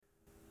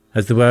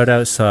As the world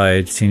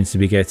outside seems to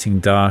be getting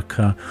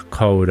darker,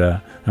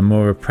 colder, and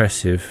more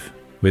oppressive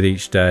with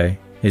each day,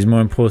 it is more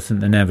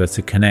important than ever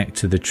to connect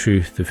to the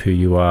truth of who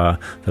you are,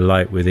 the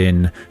light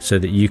within, so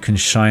that you can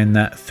shine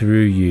that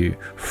through you,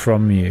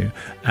 from you,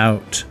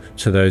 out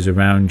to those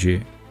around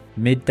you.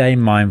 Midday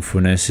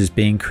Mindfulness is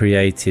being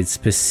created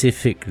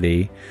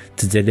specifically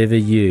to deliver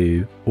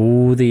you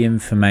all the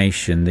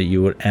information that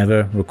you will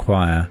ever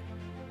require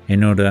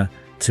in order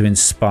to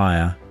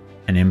inspire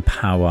and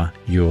empower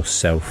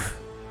yourself,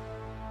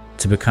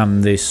 to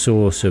become the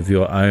source of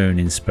your own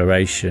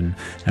inspiration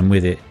and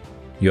with it,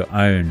 your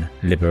own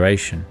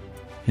liberation.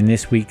 In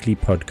this weekly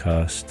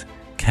podcast,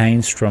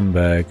 Kane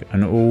Stromberg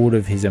and all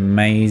of his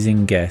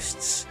amazing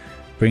guests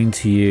bring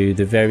to you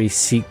the very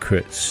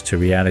secrets to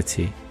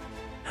reality,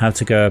 how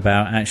to go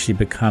about actually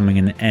becoming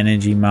an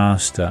energy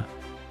master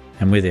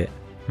and with it,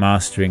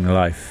 mastering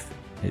life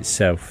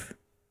itself.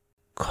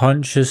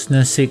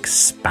 Consciousness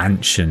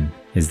Expansion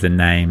is the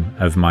name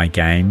of my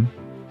game,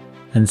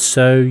 and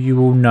so you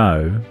will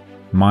know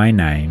my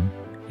name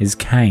is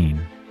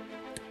Kane.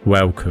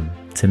 Welcome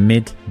to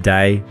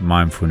Midday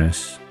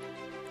Mindfulness.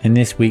 In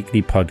this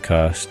weekly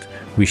podcast,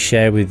 we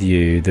share with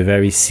you the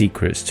very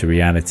secrets to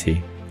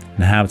reality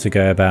and how to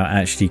go about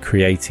actually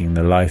creating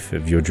the life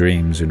of your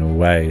dreams in all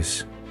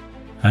ways.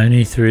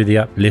 Only through the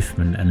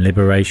upliftment and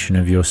liberation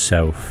of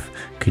yourself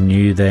can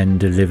you then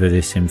deliver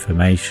this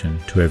information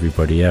to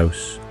everybody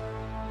else,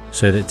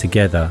 so that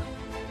together,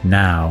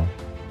 now,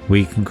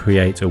 we can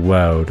create a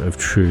world of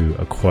true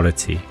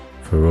equality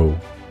for all.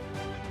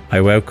 I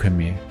welcome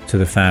you to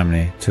the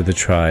family, to the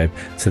tribe,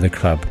 to the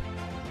club,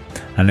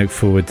 and look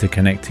forward to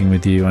connecting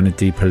with you on a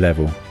deeper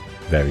level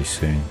very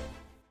soon.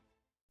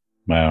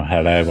 Well,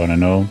 hello one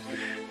and all.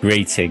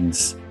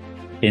 Greetings,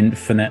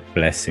 infinite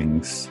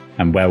blessings,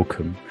 and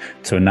welcome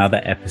to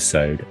another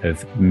episode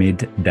of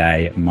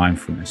Midday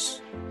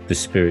Mindfulness, the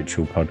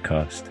spiritual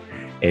podcast.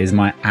 It is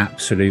my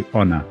absolute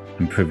honor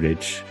and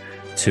privilege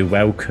to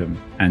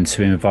welcome and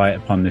to invite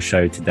upon the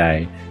show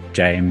today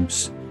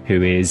James,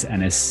 who is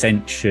an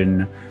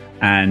ascension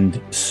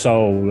and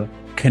soul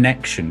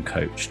connection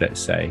coach, let's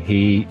say.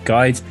 He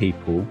guides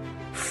people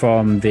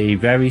from the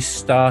very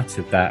start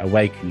of that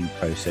awakening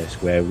process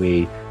where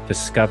we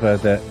discover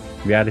that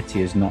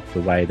reality is not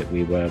the way that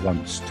we were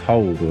once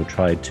told or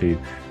tried to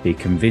be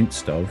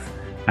convinced of,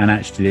 and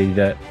actually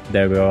that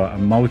there are a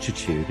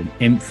multitude, an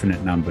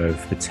infinite number of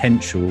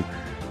potential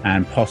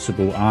and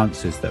possible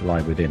answers that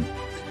lie within.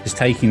 It's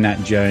taking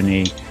that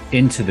journey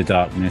into the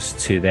darkness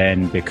to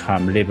then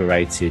become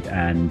liberated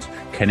and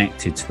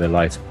connected to the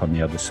light upon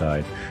the other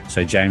side.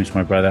 So James,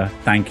 my brother,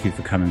 thank you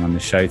for coming on the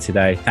show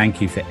today.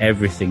 Thank you for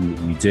everything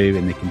that you do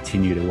in the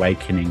continued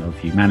awakening of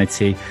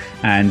humanity.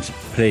 And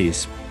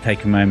please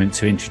take a moment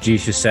to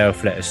introduce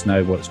yourself. Let us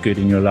know what's good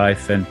in your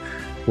life and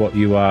what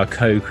you are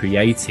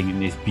co-creating in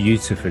this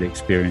beautiful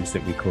experience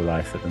that we call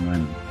life at the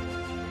moment.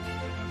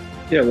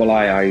 Yeah, well,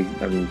 I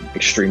am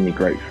extremely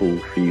grateful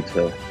for you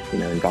to,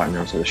 invite me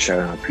onto the show,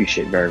 and I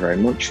appreciate it very, very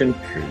much. And,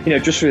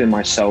 just within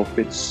myself,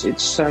 it's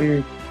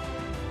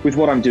with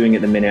what I'm doing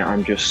at the minute,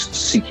 I'm just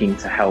seeking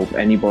to help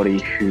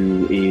anybody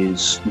who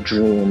is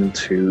drawn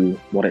to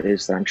what it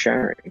is that I'm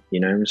sharing,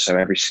 So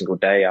every single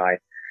day I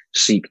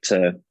seek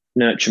to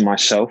nurture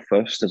myself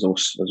first, as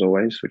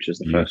always, which is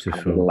the first kind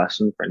of little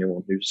lesson for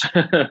anyone who's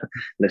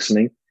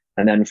listening.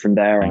 And then from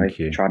there, I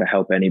try to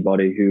help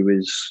anybody who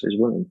is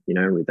willing,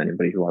 with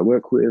anybody who I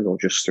work with or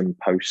just through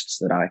posts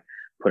that I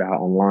put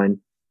out online.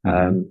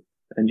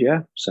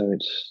 So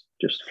it's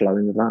just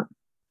flowing with that.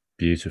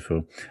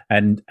 Beautiful.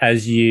 And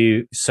as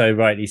you so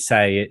rightly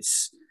say,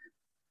 it's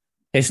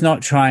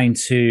not trying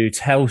to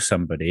tell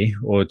somebody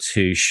or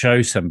to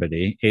show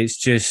somebody. It's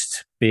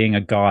just being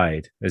a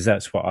guide, as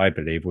that's what I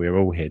believe we're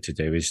all here to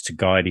do, is to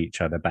guide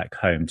each other back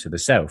home to the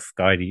self,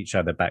 guide each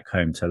other back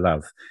home to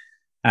love.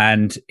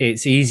 And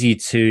it's easy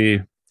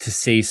to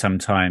see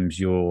sometimes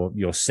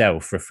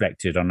yourself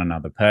reflected on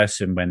another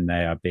person when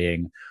they are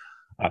being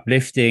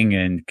uplifting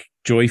and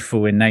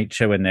joyful in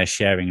nature, when they're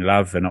sharing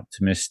love and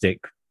optimistic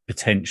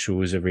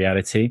potentials of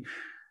reality.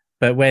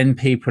 But when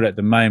people at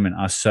the moment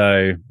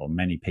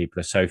many people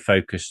are so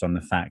focused on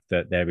the fact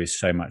that there is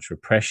so much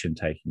repression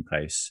taking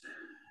place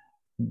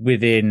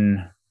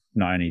within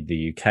not only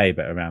the UK,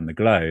 but around the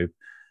globe,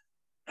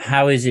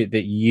 how is it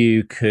that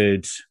you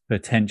could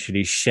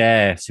potentially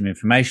share some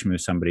information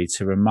with somebody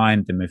to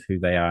remind them of who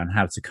they are and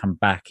how to come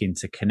back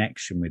into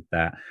connection with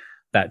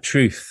that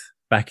truth,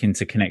 back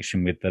into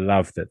connection with the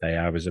love that they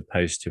are, as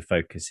opposed to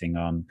focusing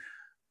on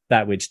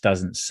that which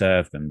doesn't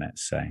serve them,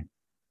 let's say?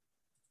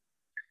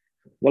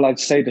 Well, I'd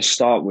say to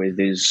start with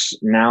is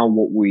now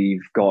what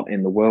we've got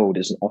in the world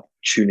is an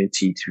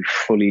opportunity to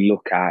fully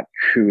look at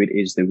who it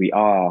is that we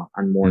are,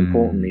 and more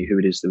importantly, who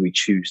it is that we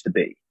choose to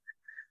be.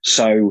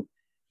 So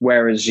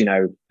whereas,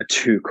 a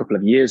couple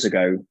of years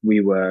ago,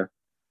 we were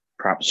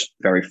perhaps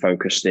very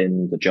focused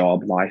in the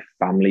job, life,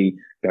 family,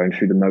 going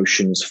through the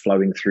motions,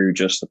 flowing through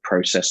just the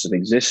process of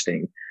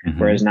existing.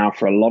 Whereas now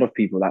for a lot of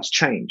people, that's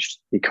changed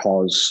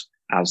because,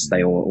 as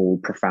they are all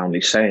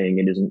profoundly saying,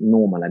 it isn't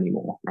normal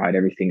anymore, right?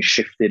 Everything's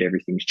shifted,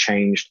 everything's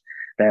changed.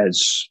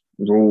 there's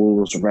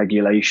rules,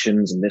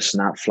 regulations, and this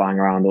and that flying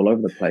around all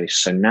over the place.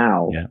 So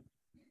now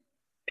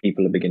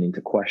people are beginning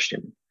to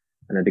question,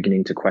 and they're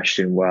beginning to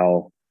question,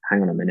 well,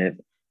 hang on a minute.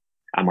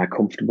 Am I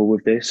comfortable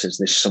with this? Is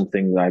this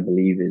something that I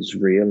believe is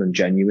real and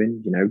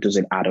genuine? You know, does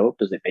it add up?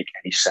 Does it make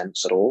any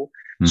sense at all?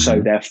 Mm-hmm. So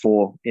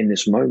therefore, in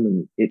this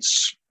moment,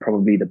 it's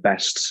probably the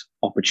best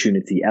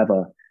opportunity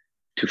ever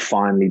to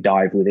finally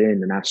dive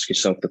within and ask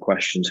yourself the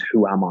questions,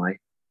 who am I?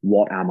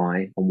 What am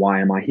I? And why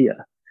am I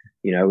here?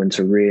 You know, and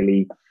to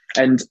really,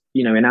 and,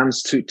 you know, in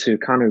answer to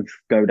kind of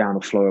go down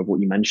the flow of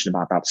what you mentioned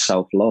about that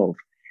self-love,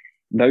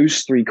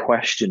 those three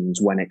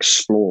questions, when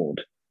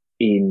explored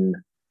in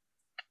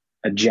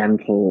a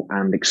gentle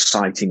and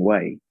exciting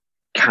way,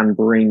 can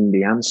bring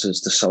the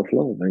answers to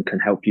self-love and can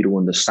help you to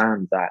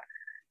understand that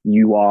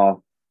you are,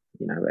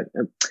 you know,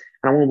 and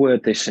I want to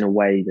word this in a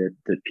way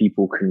that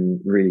people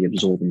can really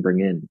absorb and bring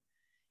in.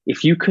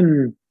 If you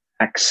can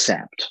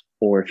accept,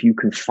 or if you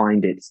can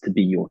find it to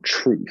be your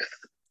truth,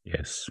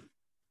 yes,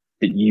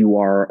 that you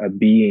are a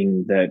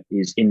being that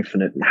is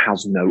infinite and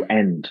has no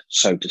end,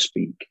 so to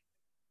speak,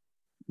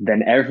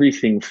 then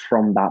everything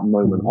from that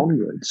moment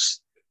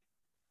onwards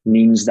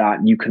means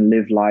that you can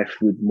live life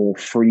with more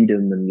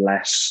freedom and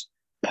less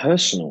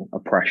personal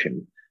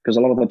oppression. Because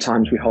a lot of the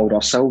times we hold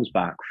ourselves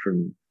back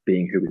from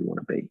being who we want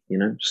to be, you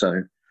know?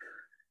 So,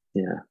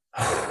 yeah.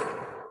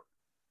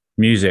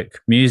 Music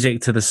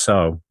to the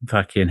soul.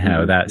 Fucking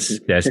hell, that's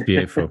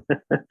beautiful.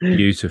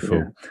 Beautiful.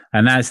 Yeah.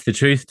 And that's the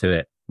truth to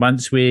it.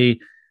 Once we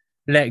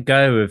let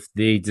go of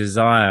the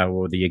desire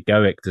or the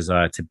egoic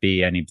desire to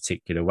be any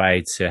particular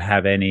way, to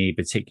have any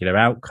particular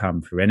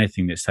outcome for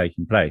anything that's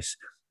taking place.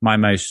 My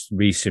most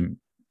recent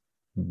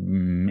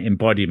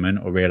embodiment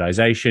or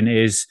realization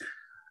is,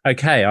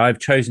 okay, I've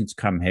chosen to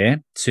come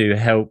here to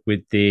help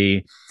with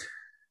the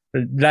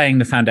laying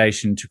the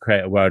foundation to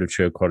create a world of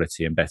true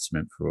equality and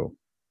betterment for all.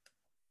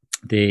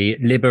 The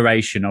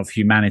liberation of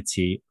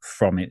humanity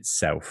from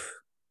itself,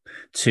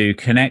 to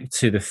connect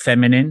to the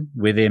feminine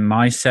within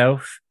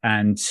myself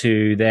and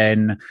to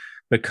then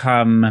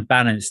become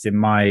balanced in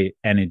my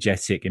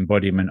energetic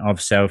embodiment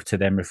of self, to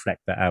then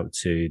reflect that out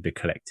to the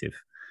collective.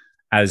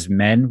 As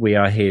men, we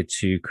are here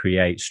to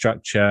create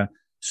structure,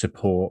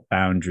 support,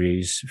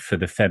 boundaries for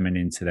the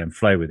feminine to then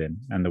flow within.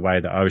 And the way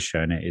that I was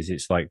showing it is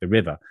it's like the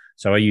river.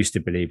 So I used to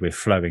believe we're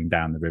flowing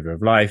down the river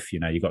of life. You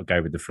know, you got to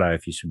go with the flow.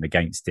 If you swim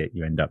against it,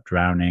 you end up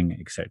drowning,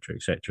 etc.,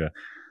 etc.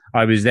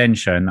 I was then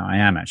shown that I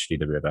am actually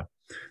the river,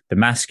 the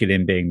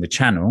masculine being the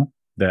channel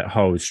that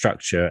holds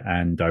structure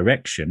and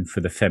direction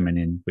for the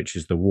feminine, which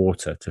is the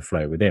water, to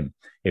flow within.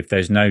 If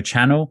there's no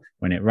channel,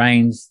 when it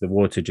rains, the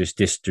water just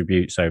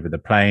distributes over the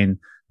plain,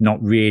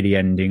 not really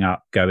ending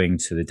up going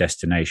to the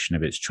destination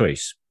of its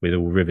choice, with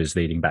all rivers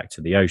leading back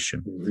to the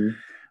ocean. Mm-hmm.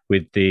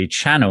 With the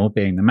channel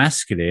being the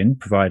masculine,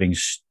 providing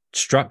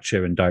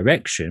structure and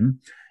direction,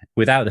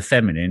 without the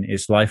feminine,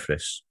 it's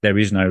lifeless. There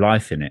is no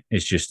life in it.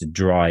 It's just a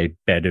dry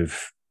bed of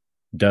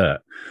dirt.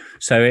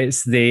 So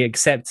it's the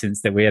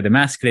acceptance that we are the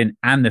masculine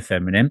and the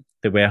feminine,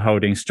 that we're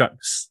holding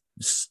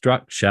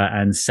structure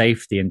and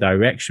safety and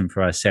direction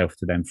for ourselves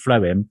to then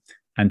flow in,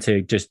 and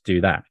to just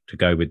do that, to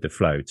go with the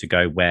flow, to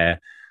go where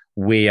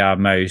we are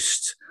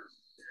most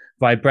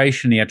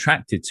vibrationally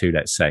attracted to,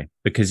 let's say,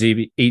 because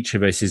each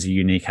of us is a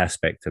unique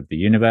aspect of the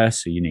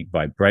universe, a unique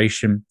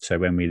vibration. So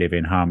when we live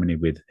in harmony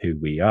with who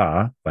we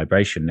are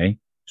vibrationally,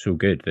 it's all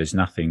good. There's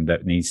nothing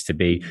that needs to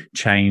be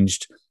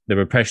changed. The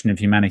repression of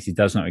humanity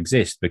does not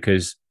exist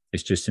because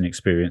it's just an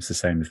experience the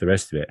same as the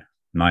rest of it.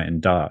 Night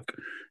and dark,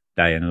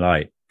 day and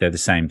light, they're the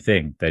same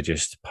thing. They're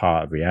just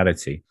part of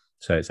reality.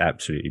 So it's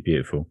absolutely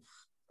beautiful.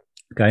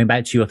 Going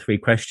back to your three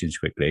questions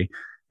quickly.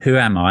 Who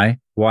am I?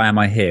 Why am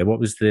I here? What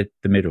was the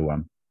middle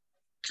one?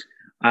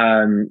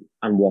 And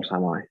what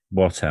am I?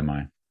 What am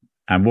I?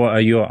 And what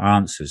are your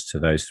answers to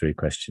those three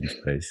questions,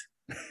 please?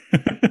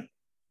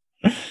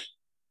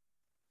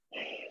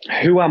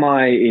 Who am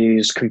I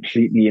is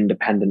completely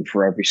independent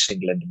for every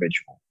single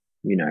individual.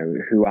 You know,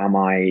 who am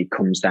I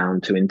comes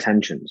down to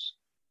intentions.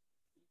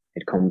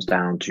 It comes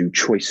down to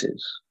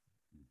choices.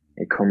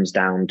 It comes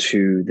down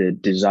to the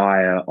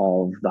desire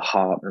of the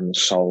heart and the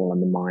soul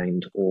and the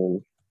mind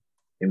all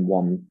in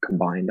one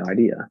combined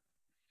idea.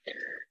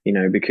 You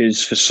know,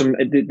 because for some,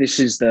 this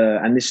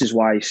is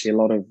why you see a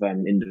lot of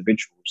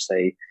individuals,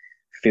 they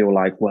feel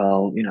like,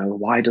 well, you know,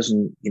 why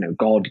doesn't, you know,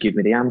 God give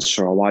me the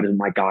answer? Or why doesn't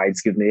my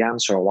guides give me the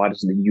answer? Or why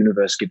doesn't the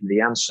universe give me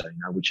the answer? You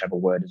know, whichever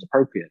word is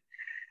appropriate.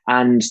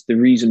 And the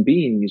reason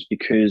being is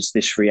because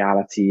this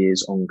reality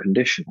is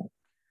unconditional.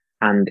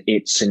 And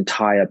its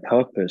entire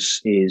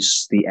purpose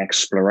is the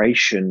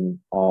exploration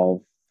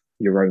of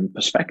your own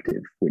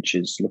perspective, which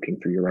is looking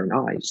through your own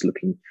eyes,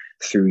 looking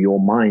through your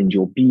mind,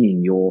 your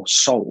being, your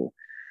soul.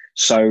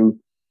 So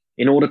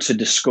in order to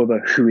discover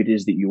who it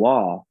is that you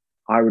are,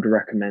 I would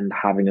recommend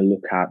having a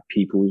look at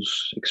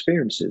people's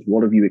experiences.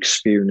 What have you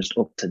experienced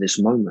up to this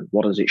moment?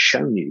 What has it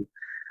shown you?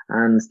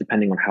 And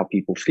depending on how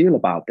people feel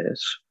about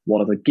this,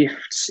 what are the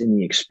gifts in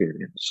the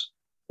experience,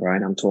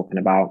 right? I'm talking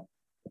about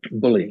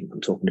bullying.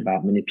 I'm talking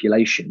about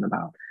manipulation,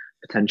 about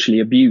potentially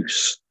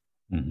abuse,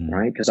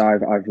 right? Because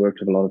I've worked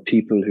with a lot of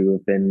people who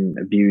have been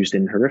abused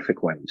in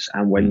horrific ways.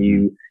 And when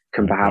you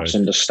can perhaps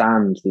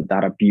understand that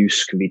that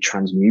abuse can be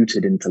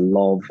transmuted into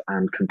love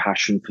and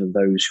compassion for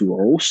those who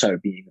are also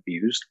being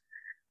abused,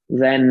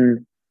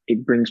 then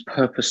it brings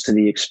purpose to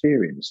the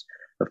experience.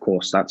 Of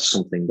course, that's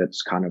something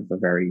that's kind of a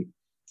very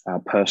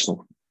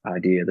personal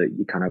idea that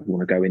you kind of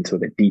want to go into a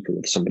bit deeper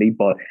with somebody.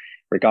 But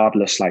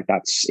regardless, like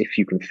that's, if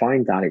you can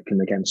find that, it can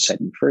again set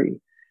you free.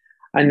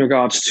 And in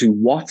regards to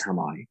what am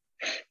I,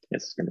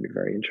 it's going to be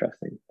very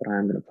interesting, but I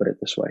am going to put it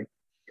this way.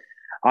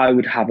 I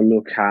would have a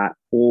look at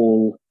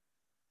all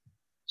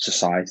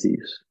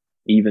societies,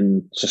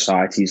 even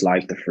societies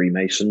like the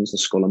Freemasons, the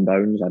Skull and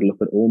Bones. I'd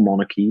look at all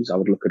monarchies. I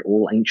would look at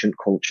all ancient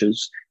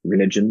cultures,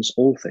 religions,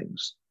 all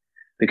things.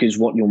 Because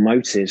what you'll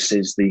notice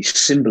is the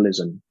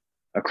symbolism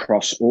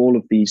across all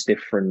of these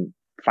different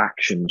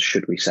factions,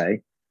 should we say,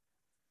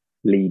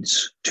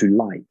 leads to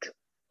light.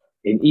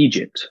 In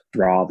Egypt,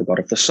 Ra, the god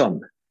of the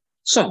sun.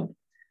 Sun,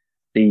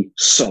 the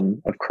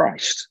Son of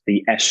Christ,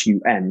 the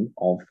S-U-N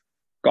of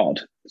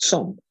God,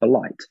 Sun, the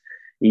light.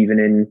 Even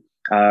in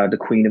the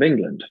Queen of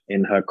England,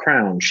 in her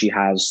crown, she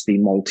has the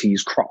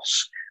Maltese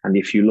cross. And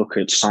if you look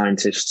at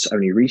scientists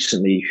only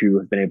recently who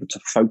have been able to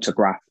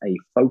photograph a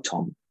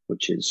photon,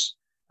 which is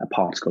a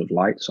particle of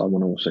light. So I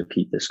want to also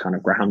keep this kind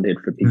of grounded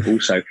for people.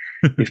 So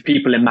if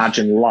people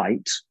imagine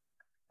light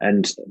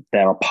and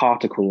there are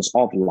particles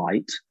of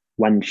light,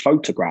 when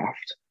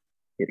photographed,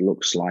 it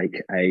looks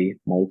like a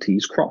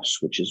Maltese cross,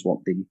 which is what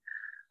the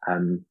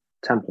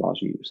Templars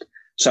used.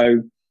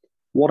 So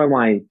what am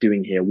I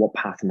doing here? What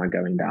path am I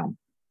going down?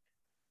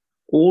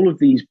 All of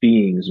these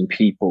beings and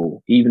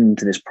people, even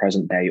to this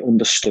present day,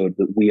 understood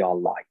that we are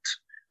light.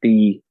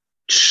 The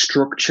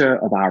structure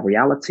of our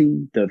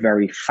reality, the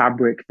very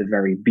fabric, the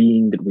very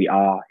being that we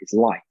are is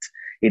light.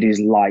 It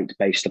is light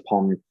based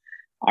upon,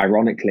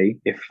 ironically,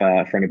 if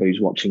for anybody who's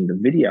watching the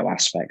video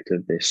aspect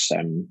of this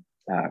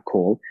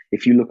call,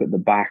 if you look at the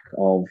back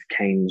of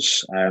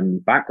Kane's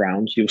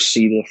background, you'll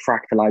see the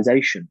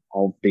fractalization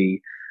of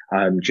the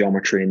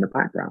geometry in the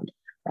background,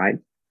 right?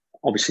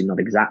 Obviously not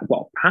exact,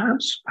 well,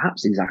 perhaps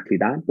exactly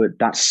that, but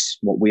that's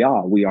what we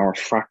are. We are a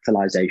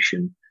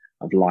fractalization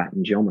of light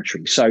and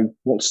geometry. So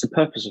what's the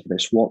purpose of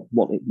this?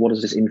 What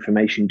does this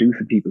information do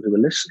for people who are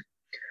listening?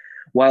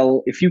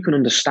 Well, if you can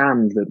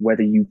understand that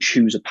whether you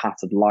choose a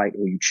path of light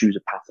or you choose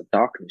a path of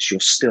darkness, you're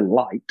still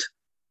light,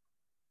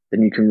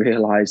 then you can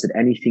realize that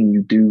anything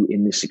you do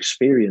in this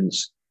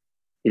experience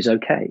is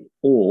okay.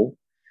 Or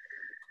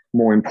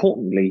more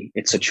importantly,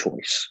 it's a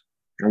choice.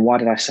 And why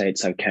did I say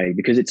it's okay?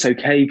 Because it's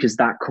okay because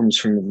that comes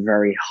from a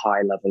very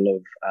high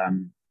level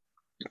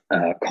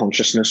of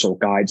consciousness, or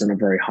guides on a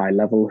very high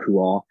level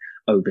who are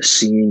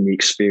overseeing the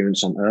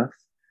experience on Earth.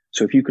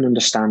 So if you can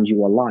understand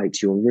you are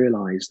light, you'll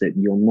realize that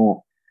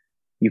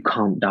you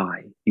can't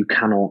die. You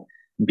cannot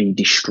be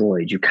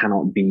destroyed. You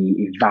cannot be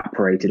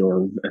evaporated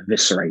or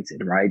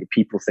eviscerated, right?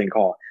 People think,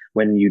 oh,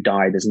 when you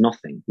die, there's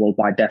nothing. Well,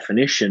 by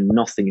definition,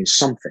 nothing is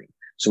something.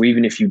 So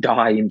even if you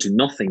die into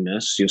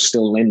nothingness, you're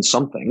still in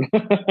something,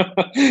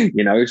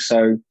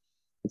 so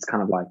it's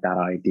kind of like that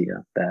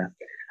idea there.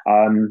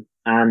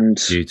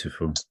 And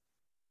beautiful.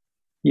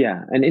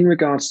 Yeah. And in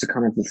regards to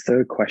kind of the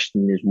third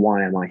question is,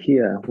 why am I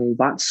here? Well,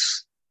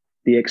 that's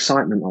the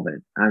excitement of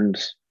it. And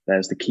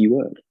there's the key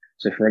word.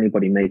 So for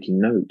anybody making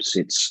notes,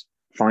 it's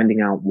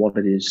finding out what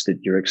it is that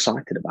you're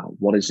excited about.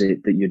 What is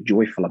it that you're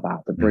joyful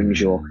about that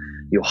brings your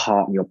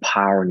heart and your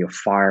power and your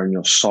fire and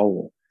your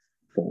soul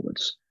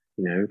forwards?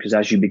 Because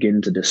as you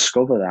begin to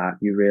discover that,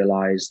 you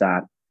realize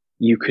that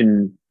you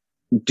can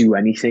do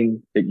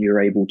anything, that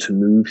you're able to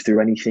move through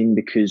anything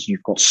because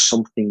you've got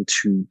something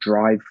to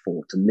drive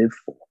for, to live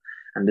for.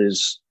 And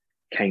as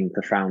Kane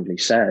profoundly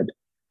said,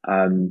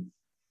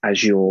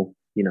 as you're,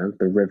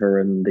 the river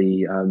and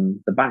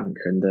the bank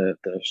and the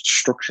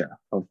structure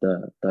of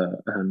the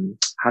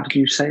how did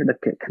you say, the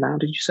canal?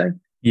 Did you say?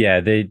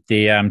 Yeah, the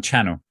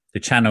channel,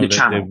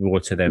 the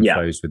water then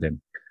flows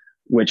within.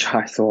 Which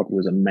I thought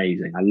was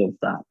amazing. I love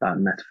that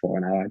metaphor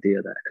and that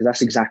idea there, because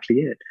that's exactly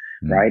it,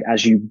 right?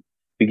 As you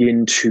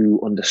begin to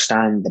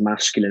understand the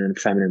masculine and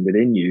feminine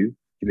within you,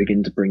 you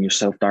begin to bring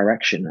yourself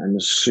direction. And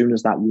as soon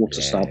as that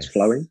water starts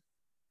flowing,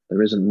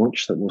 there isn't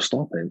much that will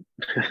stop it.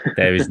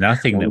 There is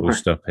nothing that will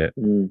stop it.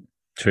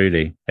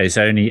 Truly. It's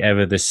only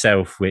ever the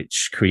self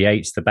which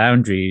creates the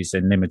boundaries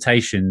and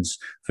limitations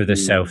for the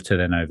self to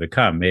then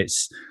overcome.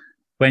 It's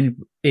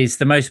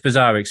the most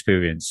bizarre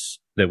experience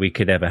that we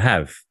could ever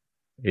have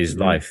is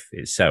life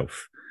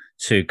itself.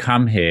 To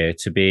come here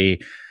to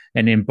be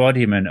an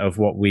embodiment of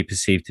what we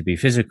perceive to be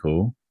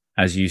physical,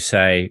 as you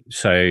say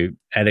so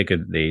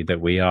elegantly, that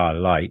we are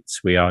light,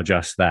 we are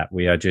just that,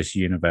 we are just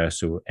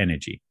universal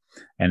energy,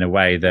 in a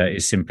way that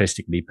is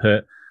simplistically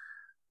put,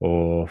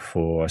 or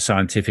for a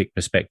scientific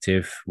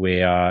perspective,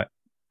 we are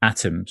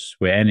atoms,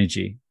 we're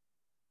energy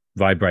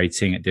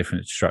vibrating at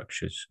different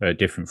structures or at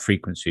different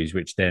frequencies,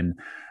 which then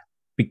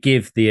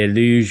give the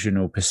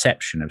illusional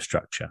perception of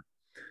structure.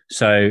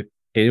 So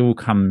it all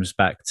comes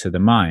back to the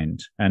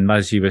mind. And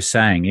as you were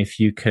saying, if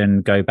you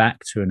can go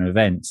back to an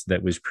event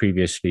that was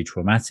previously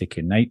traumatic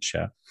in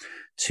nature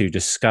to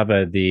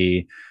discover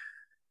the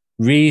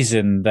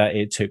reason that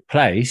it took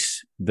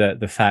place, that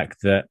the fact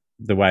that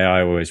the way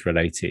I always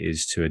relate it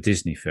is to a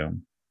Disney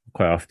film.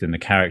 Quite often the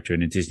character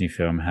in a Disney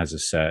film has a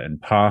certain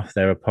path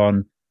they're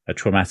upon. A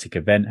traumatic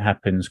event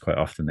happens, quite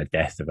often the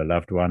death of a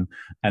loved one,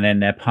 and then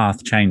their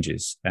path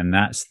changes. And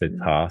that's the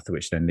path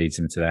which then leads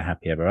them to their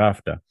happy ever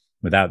after.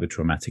 Without the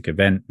traumatic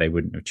event, they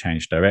wouldn't have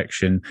changed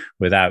direction.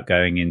 Without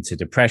going into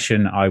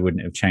depression, I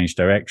wouldn't have changed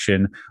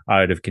direction.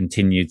 I would have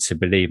continued to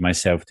believe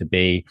myself to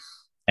be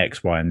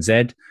X, Y, and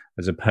Z,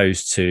 as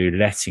opposed to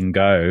letting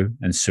go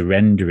and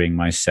surrendering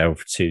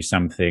myself to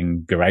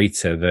something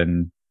greater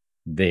than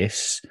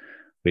this,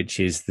 which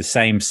is the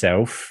same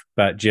self,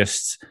 but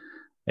just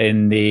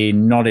in the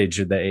knowledge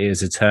that it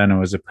is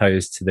eternal, as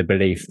opposed to the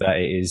belief that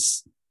it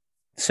is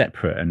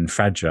separate and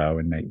fragile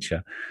in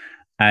nature.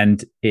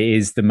 And it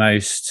is the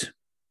most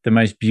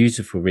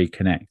beautiful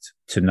reconnect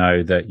to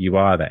know that you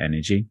are that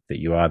energy, that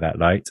you are that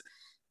light.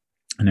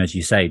 And as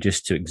you say,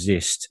 just to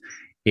exist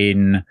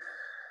in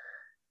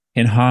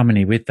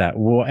harmony with that,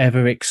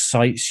 whatever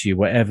excites you,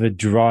 whatever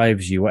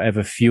drives you,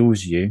 whatever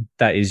fuels you,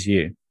 that is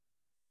you.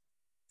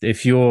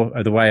 If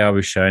you're, the way I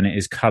was showing it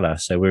is color.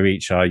 So we're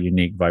each our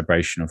unique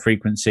vibrational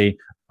frequency.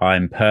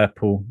 I'm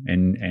purple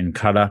in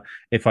color.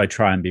 If I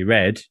try and be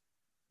red,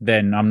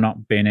 then I'm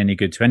not being any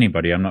good to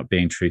anybody. I'm not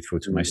being truthful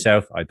to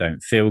myself. I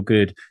don't feel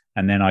good.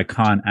 And then I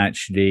can't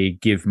actually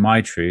give my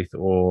truth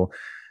or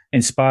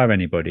inspire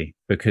anybody,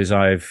 because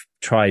I've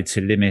tried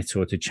to limit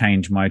or to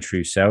change my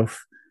true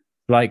self,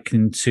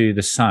 likened to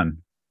the sun.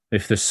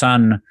 If the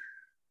sun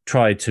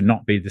tried to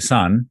not be the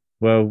sun,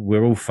 well,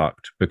 we're all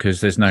fucked,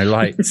 because there's no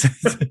light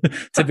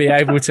to be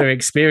able to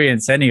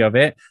experience any of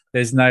it.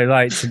 There's no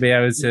light to be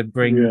able to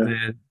bring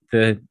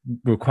the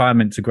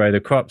requirement to grow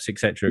the crops,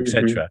 etc.,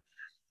 etc.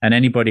 And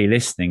anybody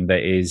listening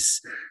that is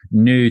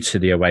new to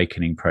the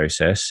awakening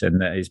process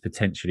and that is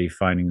potentially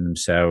finding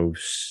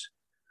themselves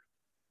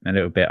a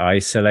little bit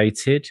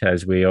isolated,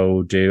 as we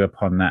all do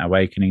upon that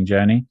awakening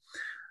journey,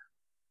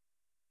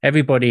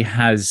 everybody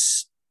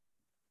has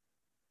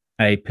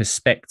a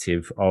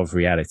perspective of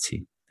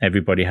reality.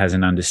 Everybody has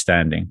an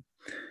understanding.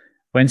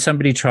 When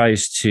somebody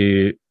tries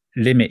to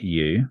limit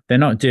you, they're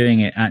not doing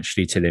it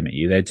actually to limit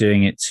you. They're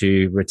doing it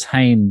to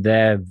retain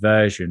their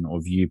version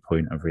or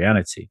viewpoint of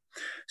reality.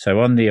 So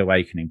on the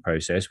awakening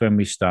process, when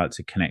we start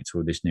to connect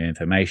all this new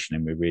information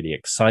and we're really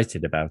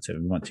excited about it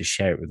and we want to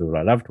share it with all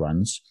our loved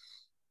ones,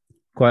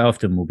 quite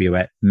often we'll be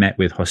met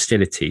with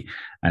hostility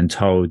and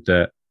told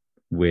that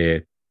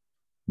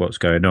what's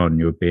going on?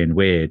 You're being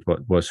weird.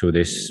 What's all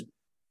this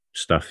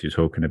stuff you're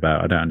talking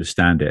about? I don't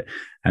understand it.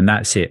 And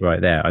that's it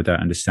right there. I don't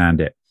understand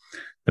it.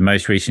 The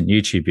most recent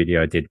YouTube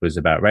video I did was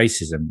about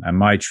racism and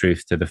my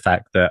truth to the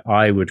fact that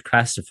I would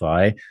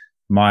classify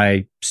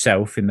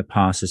myself in the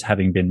past as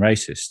having been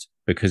racist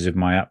because of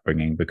my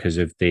upbringing, because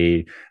of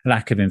the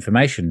lack of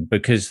information,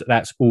 because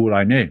that's all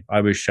I knew.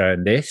 I was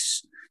shown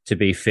this. To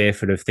be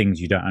fearful of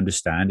things you don't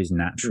understand is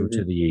natural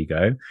to the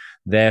ego.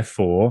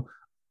 Therefore,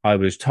 I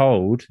was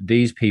told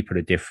these people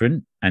are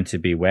different and to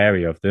be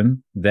wary of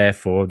them.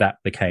 Therefore, that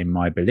became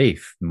my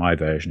belief, my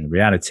version of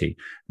reality.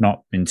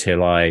 Not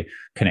until I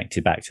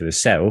connected back to the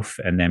self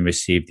and then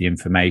received the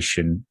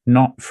information,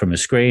 not from a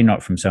screen,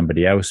 not from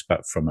somebody else,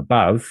 but from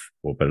above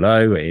or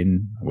below,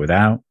 in,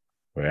 without,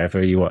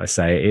 wherever you want to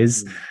say it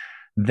is.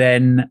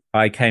 Then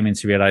I came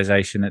into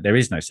realization that there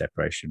is no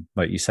separation.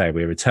 Like you say,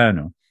 we're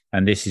eternal.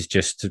 And this is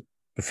just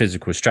a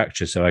physical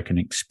structure so I can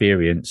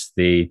experience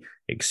the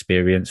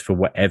experience for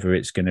whatever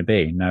it's going to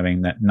be,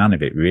 knowing that none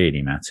of it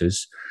really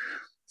matters.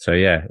 So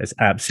yeah, it's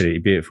absolutely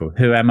beautiful.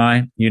 Who am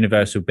I?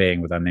 Universal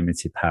being with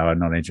unlimited power,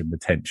 knowledge, and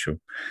potential.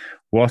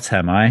 What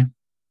am I?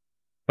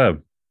 Well,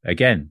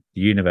 again,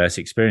 the universe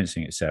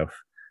experiencing itself,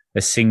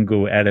 a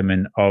single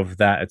element of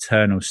that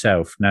eternal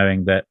self,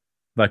 knowing that,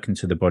 likened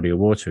to the body of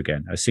water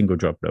again, a single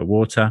droplet of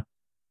water,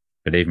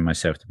 believing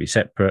myself to be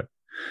separate.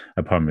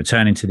 Upon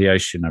returning to the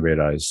ocean, I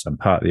realized I'm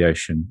part of the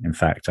ocean. In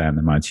fact, I am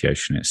the mighty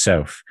ocean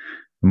itself.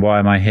 And why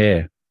am I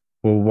here?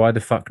 Well, why the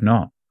fuck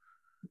not?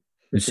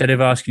 Instead of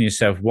asking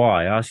yourself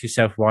why, ask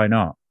yourself why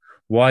not?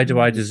 Why do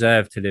I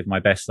deserve to live my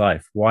best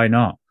life? Why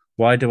not?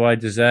 Why do I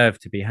deserve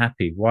to be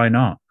happy? Why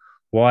not?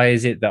 Why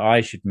is it that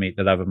I should meet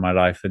the love of my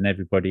life and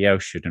everybody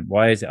else shouldn't?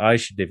 Why is it I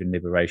should live in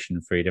liberation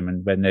and freedom,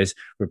 and when there's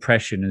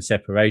repression and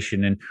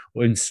separation and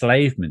or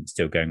enslavement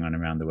still going on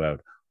around the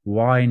world?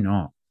 Why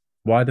not?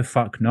 Why the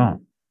fuck not?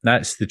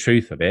 That's the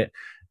truth of it.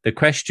 The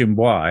question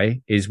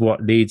why is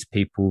what leads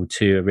people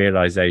to a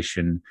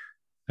realization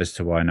as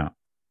to why not.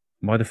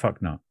 Why the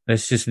fuck not?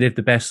 Let's just live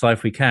the best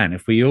life we can.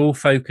 If we all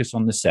focus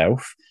on the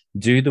self,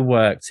 do the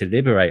work to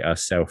liberate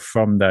ourselves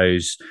from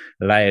those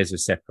layers of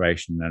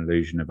separation and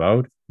illusion of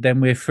old, then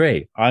we're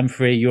free. I'm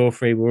free, you're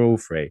free, we're all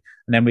free.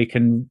 And then we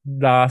can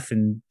laugh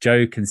and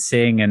joke and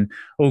sing and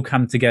all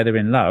come together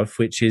in love,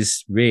 which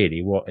is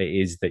really what it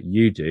is that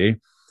you do.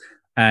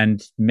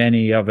 And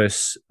many of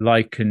us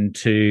liken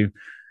to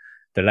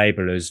the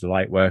label as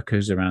light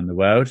workers around the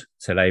world,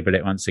 to label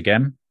it once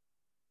again.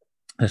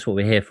 That's what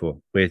we're here for.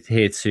 We're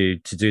here to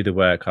do the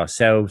work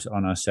ourselves,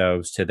 on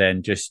ourselves, to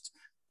then just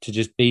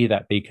be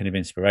that beacon of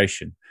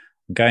inspiration.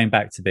 And going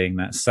back to being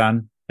that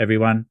sun,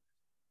 everyone,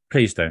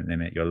 please don't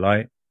limit your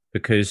light,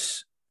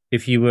 because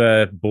if you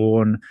were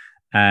born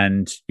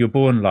and you're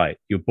born light,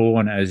 you're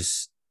born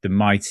as the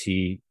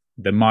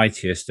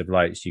mightiest of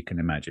lights you can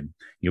imagine.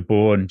 You're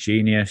born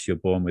genius, you're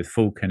born with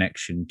full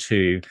connection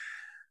to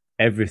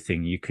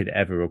everything you could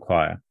ever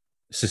require.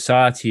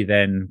 Society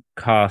then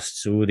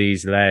casts all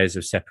these layers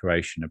of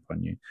separation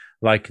upon you,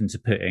 likened to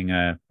putting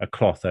a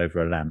cloth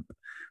over a lamp.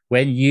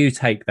 When you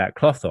take that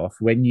cloth off,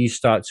 when you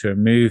start to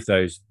remove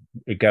those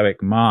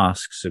egoic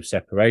masks of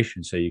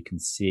separation so you can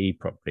see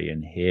properly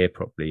and hear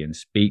properly and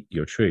speak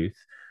your truth,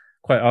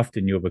 quite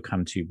often you'll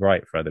become too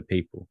bright for other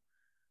people.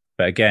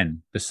 But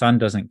again, the sun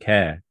doesn't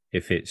care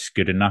if it's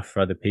good enough for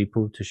other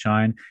people to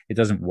shine. It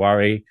doesn't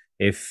worry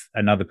if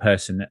another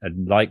person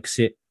likes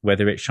it,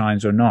 whether it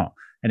shines or not.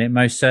 And it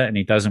most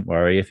certainly doesn't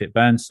worry if it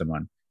burns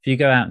someone. If you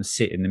go out and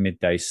sit in the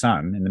midday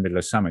sun in the middle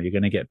of summer, you're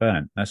going to get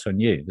burnt. That's on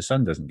you. The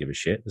sun doesn't give a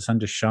shit. The sun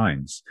just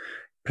shines.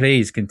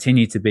 Please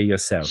continue to be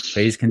yourself.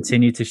 Please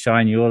continue to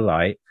shine your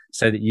light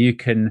so that you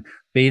can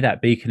be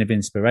that beacon of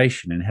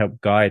inspiration and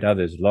help guide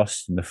others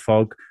lost in the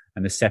fog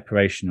and the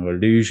separation or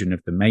illusion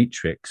of the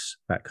matrix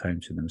back home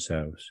to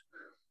themselves.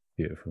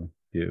 Beautiful,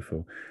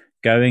 beautiful.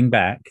 Going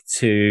back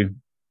to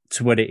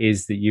what it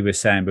is that you were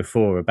saying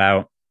before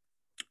about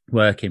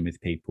working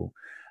with people,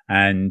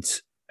 and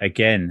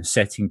again,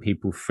 setting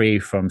people free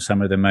from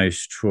some of the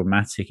most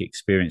traumatic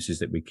experiences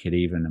that we could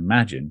even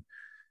imagine.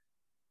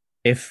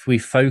 If we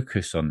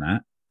focus on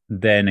that,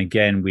 then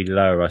again, we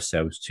lower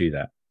ourselves to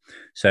that.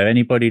 So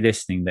anybody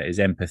listening that is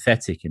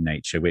empathetic in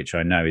nature, which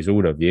I know is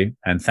all of you,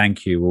 and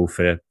thank you all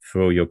for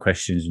all your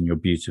questions and your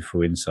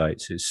beautiful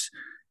insights.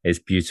 It's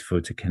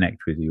beautiful to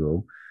connect with you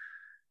all.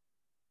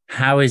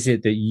 How is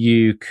it that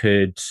you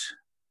could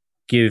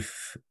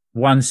give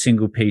one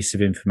single piece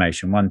of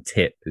information, one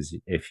tip,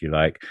 if you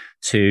like,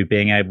 to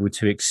being able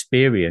to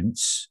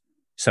experience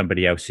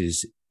somebody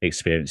else's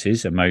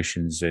experiences,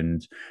 emotions,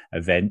 and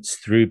events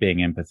through being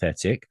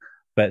empathetic,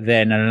 but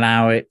then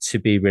allow it to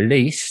be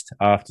released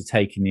after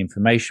taking the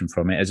information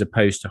from it, as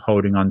opposed to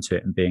holding on to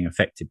it and being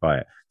affected by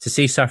it? To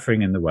see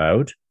suffering in the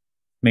world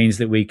means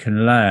that we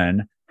can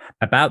learn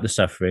about the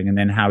suffering and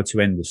then how to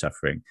end the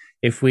suffering.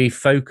 If we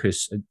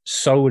focus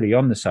solely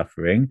on the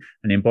suffering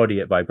and embody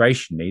it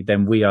vibrationally,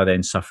 then we are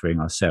then suffering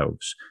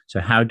ourselves. So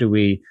how do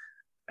we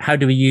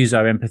use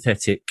our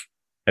empathetic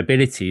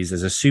abilities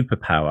as a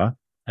superpower,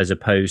 as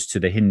opposed to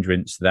the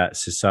hindrance that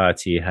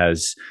society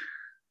has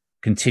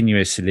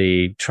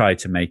continuously tried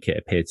to make it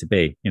appear to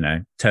be? You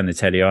know, turn the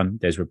telly on,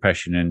 there's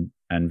repression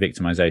and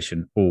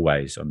victimization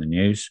always on the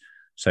news.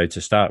 So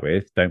to start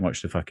with, don't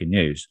watch the fucking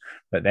news.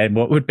 But then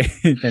what would be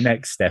the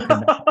next step?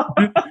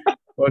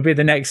 What would be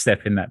the next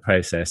step in that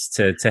process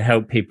to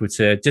help people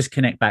to just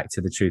connect back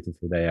to the truth of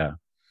who they are?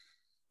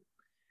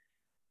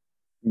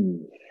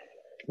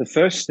 The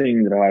first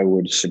thing that I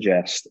would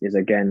suggest is,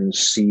 again,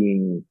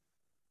 seeing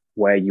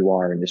where you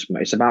are in this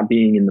moment. It's about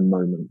being in the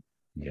moment.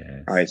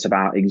 Yes. Right? It's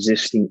about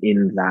existing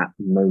in that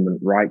moment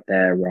right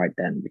there, right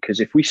then. Because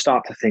if we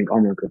start to think, oh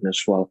my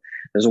goodness, well,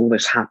 there's all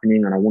this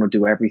happening and I want to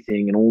do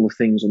everything and all the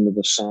things under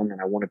the sun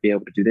and I want to be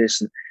able to do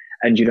this,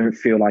 and you don't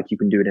feel like you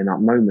can do it in that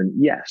moment,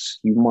 yes,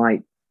 you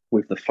might,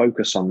 with the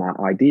focus on that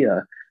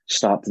idea,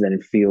 start to then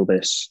feel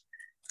this,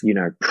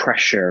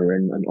 pressure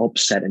and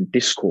upset and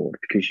discord,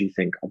 because you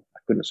think, oh my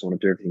goodness, I want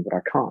to do everything, but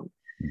I can't.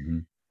 Mm-hmm.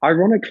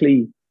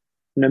 Ironically,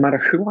 no matter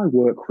who I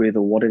work with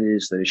or what it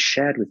is that is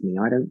shared with me,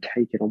 I don't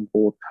take it on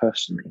board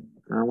personally.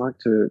 And I like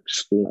to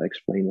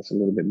explain this a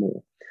little bit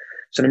more.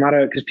 So no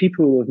matter, because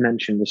people have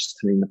mentioned this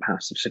to me in the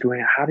past, have said, well,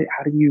 how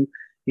do you,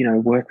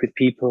 work with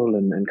people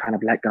and kind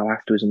of let go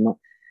afterwards and not?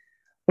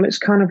 Well, it's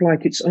kind of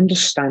like, it's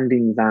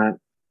understanding that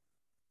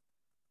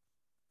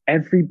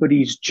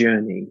everybody's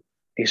journey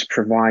is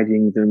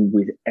providing them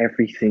with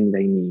everything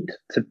they need.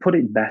 To put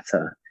it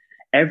better,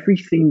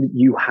 everything that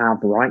you have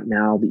right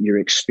now that you're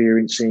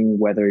experiencing,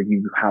 whether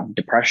you have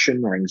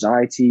depression or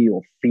anxiety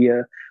or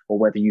fear, or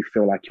whether you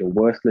feel like you're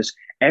worthless,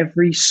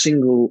 every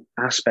single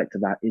aspect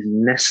of that is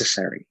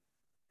necessary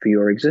for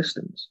your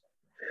existence.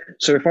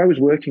 So if I was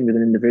working with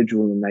an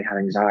individual and they had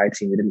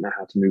anxiety and they didn't know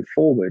how to move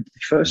forward, the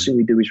first thing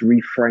we do is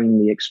reframe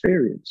the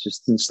experience.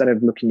 Just instead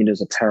of looking at it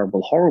as a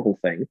terrible, horrible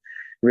thing,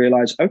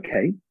 realize,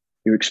 okay,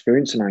 you're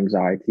experiencing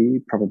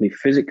anxiety, probably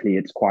physically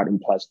it's quite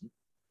unpleasant,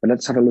 but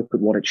let's have a look at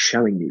what it's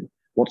showing you.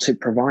 What's it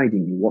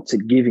providing you? What's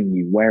it giving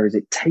you? Where is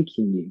it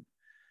taking you?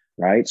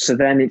 Right? So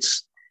then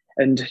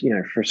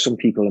for some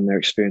people and their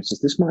experiences,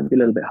 this might be a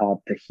little bit hard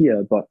to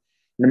hear, but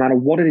no matter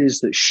what it is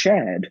that's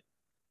shared,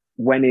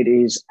 when it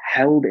is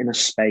held in a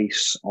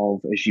space of,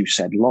 as you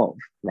said, love,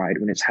 right?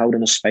 When it's held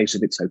in a space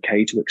of it's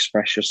okay to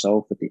express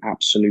yourself at the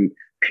absolute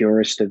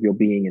purest of your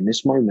being in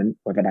this moment,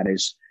 whether that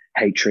is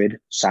hatred,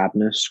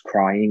 sadness,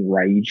 crying,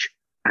 rage,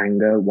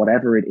 anger,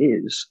 whatever it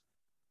is,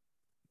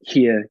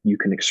 here you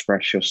can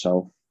express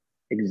yourself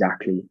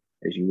exactly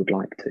as you would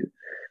like to.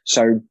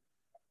 So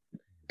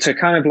to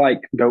kind of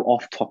like go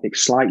off topic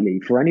slightly,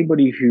 for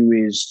anybody who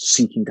is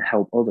seeking to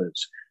help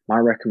others, my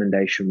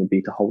recommendation would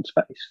be to hold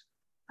space.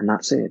 And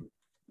that's it.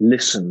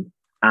 Listen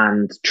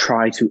and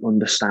try to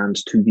understand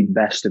to the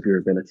best of your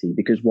ability.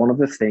 Because one of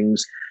the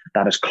things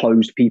that has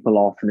closed people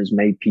off and has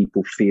made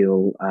people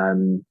feel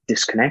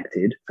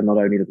disconnected for not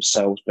only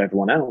themselves, but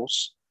everyone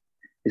else,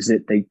 is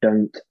that they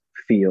don't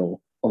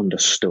feel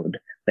understood.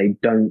 They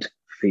don't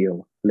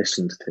feel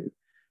listened to.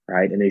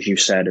 Right. And as you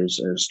said,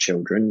 as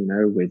children,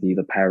 with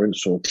either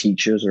parents or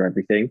teachers or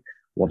everything,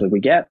 what do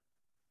we get?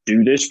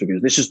 Do this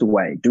because this is the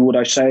way. Do what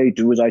I say.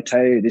 Do as I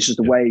tell you. This is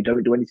the way.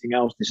 Don't do anything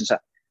else. This is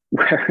that.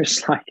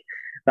 Whereas like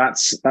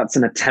that's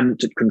an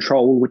attempt at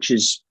control, which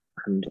is,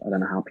 and I don't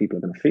know how people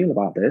are going to feel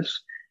about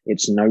this.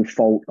 It's no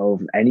fault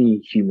of any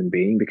human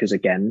being because,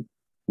 again,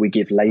 we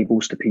give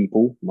labels to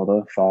people,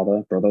 mother,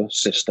 father, brother,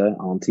 sister,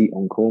 auntie,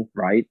 uncle,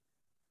 right?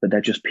 But they're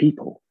just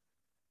people.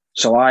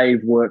 So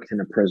I've worked in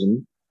a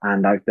prison.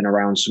 And I've been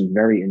around some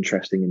very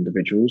interesting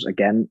individuals.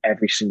 Again,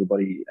 every single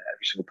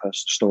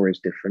person's story is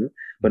different.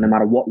 But no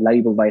matter what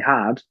label they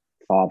had,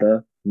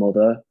 father,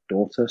 mother,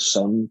 daughter,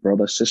 son,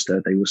 brother,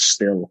 sister, they were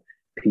still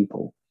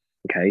people.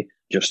 Okay.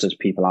 Just as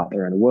people out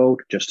there in the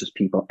world, just as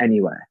people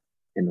anywhere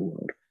in the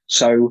world.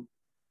 So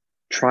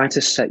try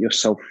to set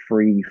yourself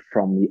free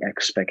from the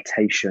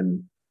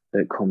expectation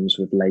that comes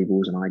with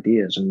labels and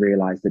ideas and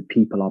realize that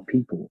people are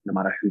people, no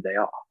matter who they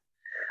are.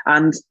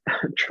 And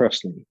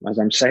trust me, as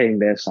I'm saying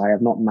this, I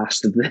have not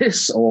mastered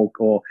this or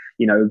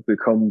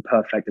become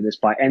perfect at this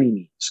by any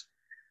means.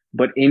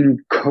 But in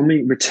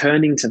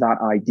returning to that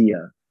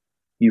idea,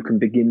 you can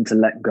begin to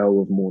let go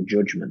of more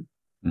judgment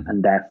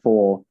and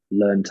therefore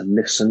learn to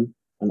listen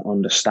and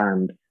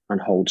understand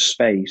and hold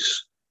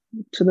space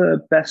to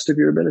the best of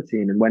your ability.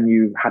 And when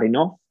you've had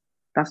enough,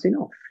 that's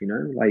enough.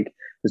 Like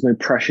there's no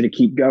pressure to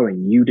keep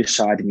going. You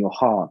decide in your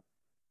heart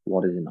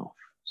what is enough.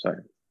 So.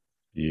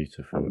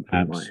 Beautiful,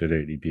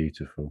 absolutely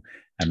beautiful.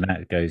 And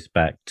that goes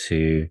back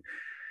to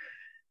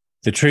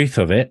the truth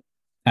of it,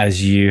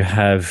 as you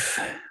have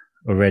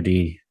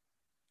already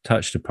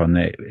touched upon,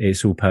 that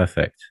it's all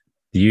perfect.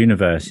 The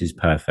universe is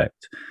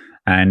perfect.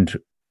 And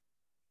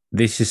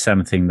this is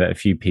something that a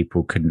few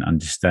people couldn't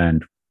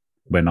understand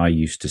when I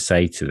used to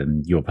say to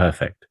them, you're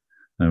perfect.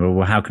 And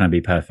well, how can I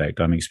be perfect?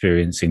 I'm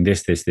experiencing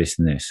this, this, this,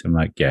 and this. I'm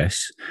like,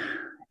 yes.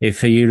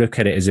 If you look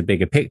at it as a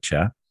bigger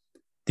picture,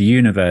 the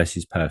universe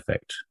is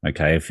perfect.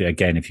 Okay. If you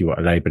want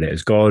to label it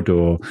as God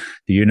or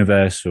the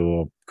universe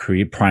or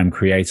prime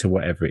creator,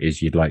 whatever it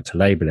is you'd like to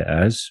label it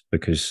as,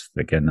 because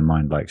again, the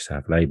mind likes to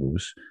have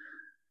labels.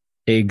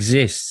 It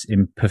exists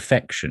in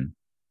perfection.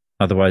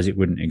 Otherwise it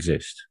wouldn't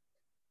exist.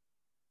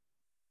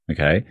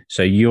 Okay.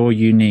 So your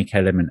unique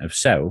element of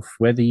self,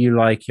 whether you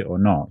like it or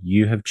not,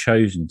 you have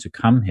chosen to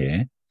come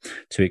here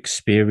to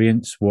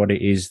experience what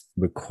it is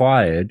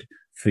required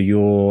for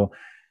your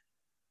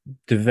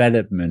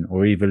development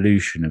or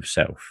evolution of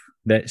self.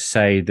 Let's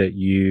say that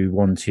you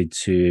wanted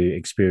to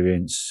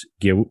experience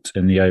guilt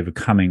and the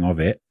overcoming of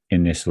it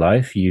in this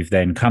life. You've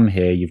then come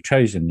here, you've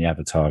chosen the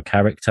avatar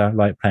character,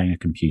 like playing a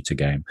computer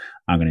game.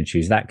 I'm going to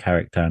choose that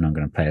character and I'm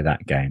going to play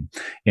that game.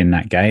 In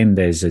that game,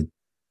 there's a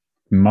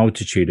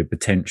multitude of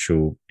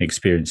potential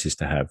experiences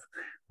to have.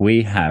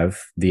 We have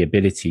the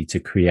ability to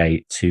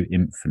create to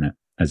infinite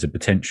as a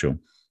potential.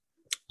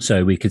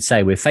 So we could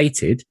say we're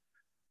fated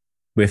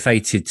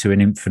to an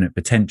infinite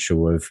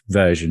potential of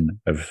version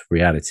of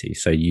reality.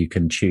 So you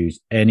can choose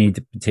any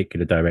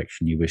particular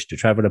direction you wish to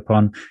travel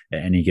upon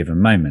at any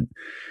given moment.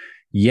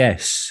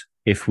 Yes,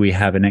 if we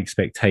have an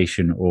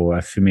expectation or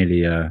a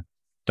familiar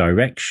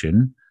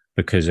direction,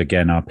 because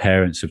again, our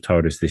parents have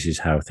told us this is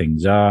how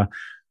things are,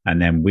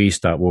 and then we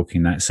start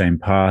walking that same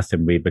path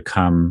and we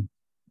become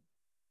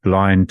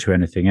blind to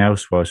anything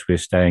else whilst we're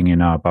staying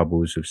in our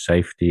bubbles of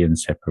safety and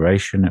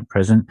separation at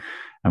present,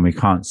 and we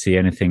can't see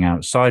anything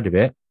outside of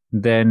it,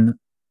 then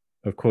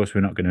of course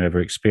we're not going to ever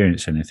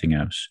experience anything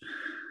else.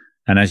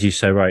 And as you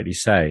so rightly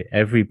say,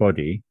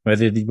 everybody,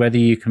 whether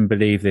you can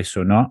believe this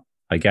or not,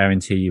 I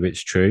guarantee you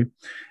it's true.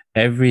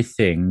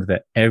 Everything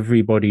that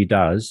everybody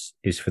does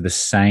is for the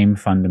same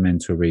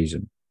fundamental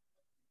reason.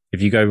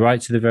 If you go right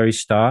to the very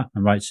start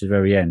and right to the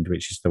very end,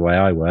 which is the way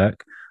I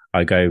work,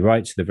 I go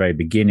right to the very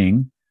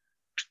beginning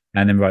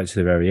and then right to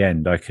the very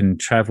end. I can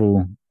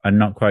travel. I'm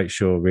not quite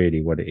sure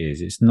really what it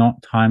is. It's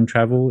not time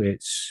travel.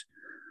 It's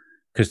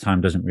because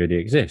time doesn't really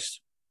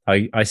exist.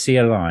 I see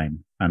a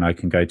line and I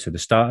can go to the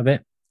start of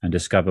it and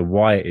discover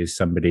why it is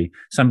somebody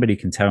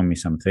can tell me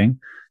something.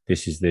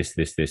 This is this,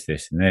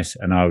 and this.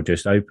 And I'll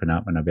just open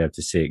up and I'll be able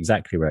to see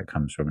exactly where it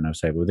comes from. And I'll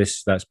say, well,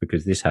 that's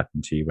because this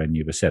happened to you when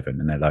you were 7.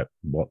 And they're like,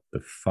 what the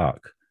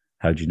fuck?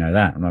 How do you know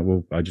that? I'm like,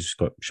 well, I just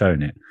got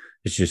shown it.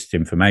 It's just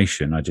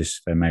information.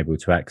 I'm able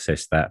to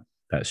access that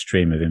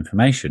stream of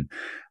information.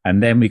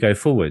 And then we go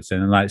forwards.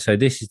 And I'm like, so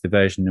this is the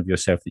version of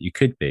yourself that you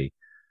could be.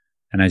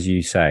 And as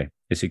you say,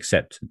 it's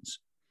acceptance.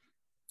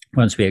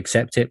 Once we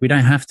accept it, we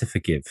don't have to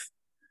forgive.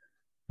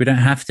 We don't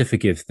have to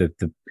forgive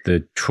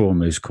the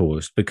traumas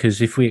caused,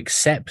 because if we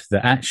accept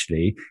that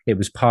actually it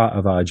was part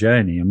of our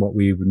journey and what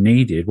we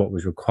needed, what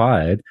was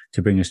required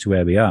to bring us to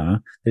where we are,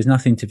 there's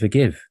nothing to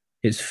forgive.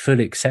 It's full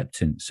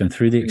acceptance. And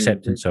through the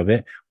acceptance of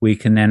it, we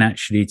can then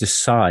actually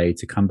decide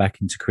to come back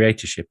into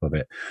creatorship of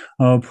it.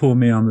 Oh, poor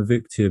me, I'm a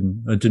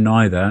victim. I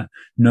deny that.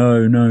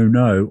 No, no,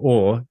 no.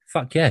 Or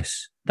fuck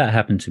yes, that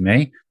happened to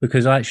me,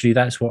 because actually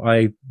that's what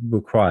I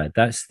required.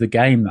 That's the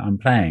game that I'm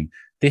playing.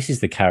 This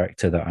is the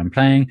character that I'm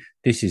playing.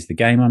 This is the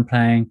game I'm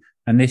playing.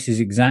 And this is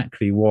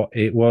exactly what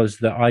it was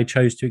that I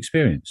chose to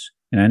experience.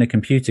 You know, in a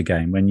computer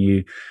game, when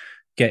you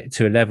get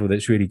to a level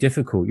that's really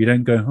difficult, you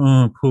don't go,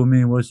 oh, poor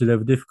me, what's the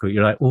level difficult?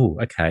 You're like, oh,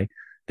 okay,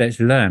 let's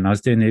learn.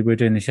 We were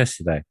doing this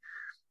yesterday.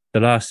 The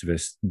Last of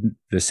Us,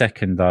 the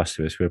second Last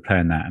of Us, we were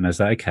playing that. And I was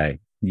like, okay,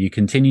 you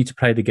continue to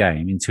play the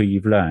game until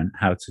you've learned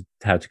how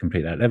to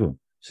complete that level.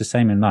 It's the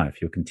same in life.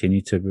 You'll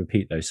continue to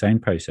repeat those same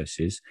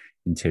processes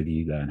until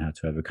you learn how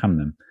to overcome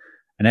them.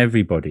 And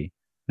everybody,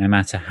 no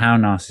matter how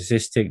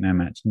narcissistic, no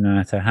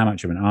matter how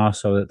much of an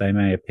arsehole that they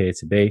may appear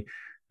to be,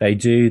 they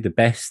do the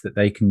best that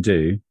they can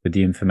do with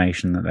the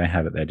information that they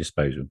have at their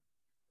disposal.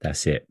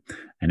 That's it.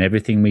 And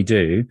everything we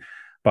do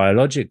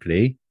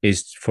biologically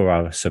is for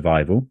our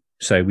survival.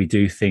 So we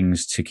do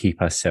things to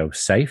keep ourselves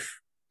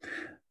safe.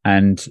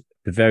 And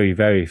the very,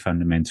 very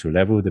fundamental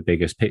level, the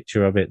biggest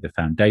picture of it, the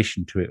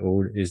foundation to it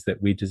all, is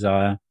that we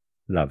desire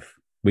love.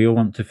 We all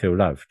want to feel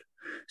loved.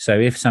 So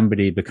if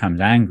somebody becomes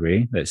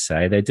angry, let's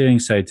say, they're doing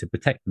so to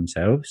protect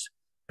themselves,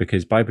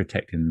 because by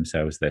protecting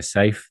themselves, they're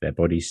safe, their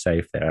body's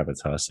safe, their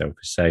avatar self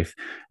is safe.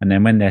 And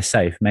then when they're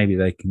safe, maybe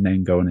they can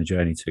then go on a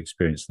journey to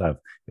experience love.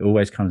 It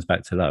always comes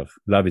back to love.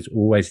 Love is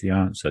always the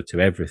answer to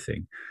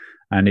everything.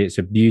 And it's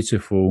a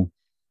beautiful,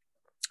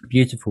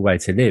 beautiful way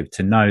to live,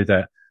 to know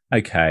that,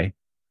 okay,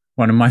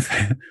 one of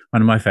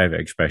my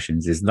favorite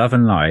expressions is love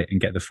and light and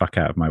get the fuck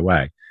out of my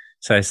way.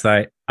 So it's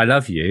like, I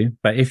love you,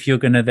 but if you're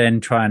going to then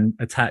try and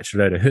attach a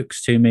load of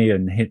hooks to me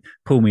and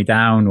pull me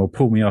down or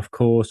pull me off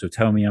course or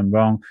tell me I'm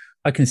wrong,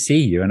 I can see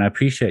you and I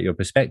appreciate your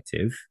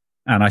perspective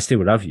and I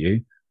still love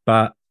you,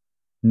 but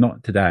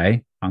not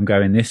today. I'm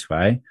going this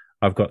way.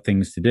 I've got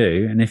things to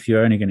do. And if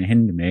you're only going to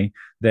hinder me,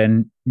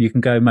 then you can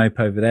go mope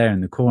over there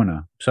in the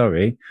corner.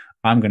 Sorry,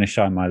 I'm going to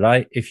shine my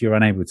light. If you're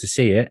unable to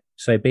see it,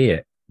 so be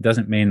it. It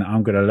doesn't mean that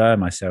I'm going to lower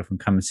myself and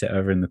come and sit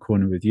over in the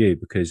corner with you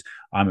because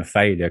I'm a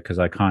failure because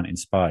I can't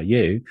inspire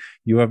you.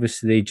 You're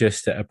obviously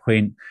just at a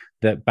point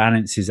that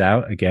balances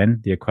out, again,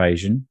 the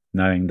equation,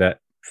 knowing that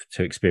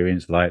to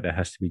experience light, there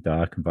has to be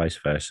dark and vice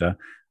versa.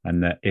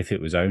 And that if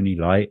it was only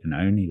light and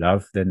only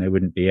love, then there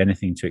wouldn't be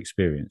anything to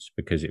experience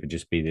because it would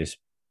just be this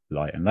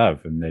light and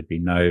love and there'd be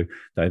no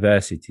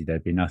diversity.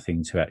 There'd be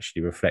nothing to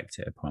actually reflect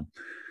it upon.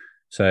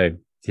 So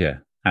yeah,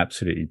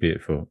 absolutely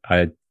beautiful.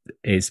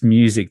 It's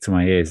music to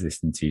my ears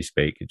listening to you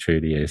speak. It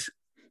truly is.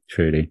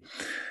 Truly.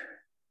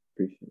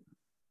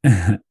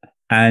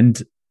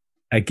 And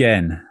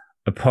again,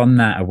 upon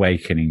that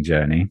awakening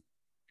journey,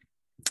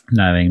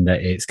 knowing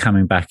that it's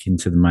coming back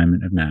into the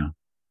moment of now,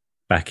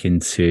 back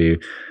into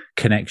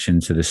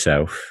connection to the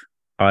self,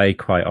 I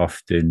quite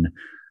often,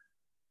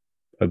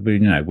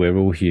 we're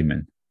all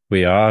human.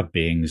 We are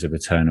beings of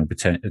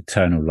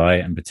eternal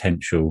light and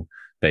potential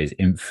that is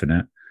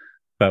infinite,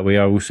 but we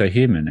are also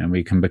human and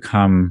we can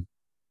become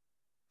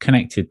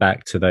connected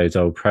back to those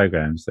old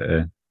programs that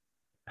are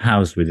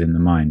housed within the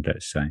mind,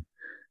 let's say.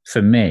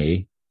 For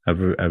me, a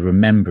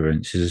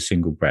remembrance is a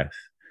single breath.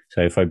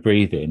 So if I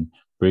breathing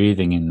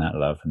in that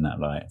love and that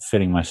light,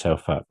 filling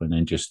myself up and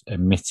then just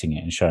emitting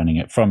it and shining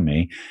it from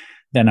me,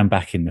 then I'm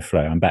back in the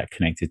flow. I'm back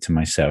connected to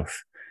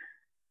myself.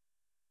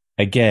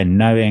 Again,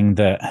 knowing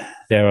that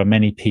there are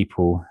many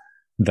people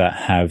that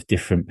have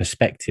different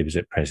perspectives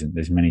at present.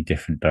 There's many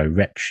different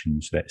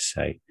directions, let's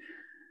say.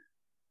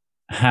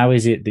 How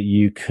is it that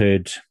you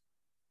could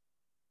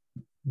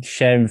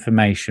share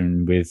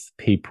information with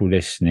people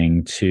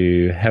listening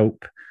to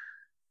help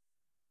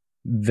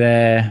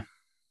their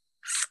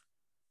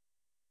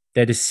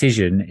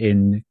decision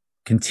in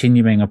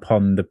continuing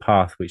upon the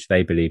path which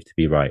they believe to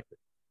be right?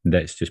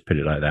 Let's just put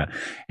it like that.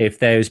 If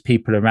there's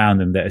people around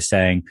them that are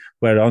saying,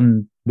 well,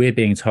 we're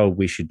being told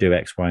we should do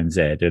X, Y, and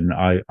Z, and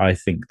I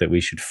think that we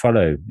should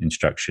follow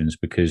instructions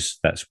because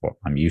that's what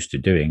I'm used to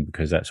doing,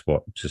 because that's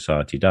what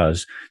society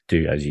does.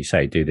 Do, as you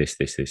say, do this,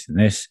 this, this, and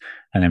this,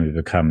 and then we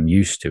become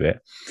used to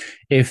it.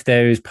 If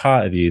there is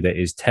part of you that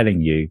is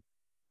telling you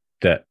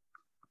that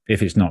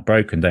if it's not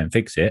broken, don't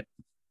fix it,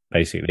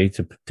 basically,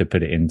 to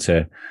put it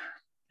into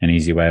an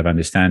easy way of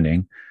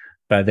understanding,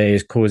 but there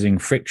is causing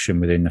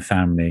friction within the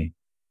family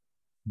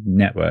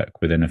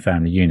network, within a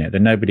family unit,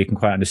 then nobody can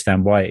quite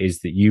understand why it is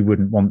that you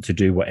wouldn't want to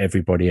do what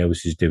everybody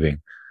else is doing.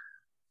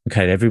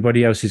 Okay,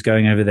 everybody else is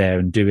going over there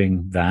and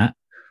doing that,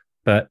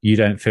 but you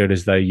don't feel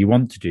as though you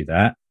want to do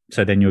that.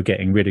 So then you're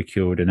getting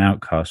ridiculed and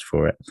outcast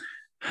for it.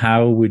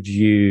 How would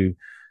you,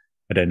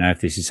 I don't know if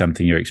this is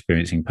something you're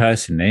experiencing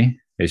personally,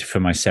 is for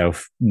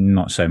myself,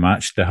 not so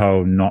much. The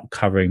whole not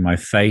covering my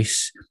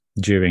face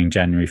during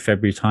January,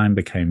 February time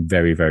became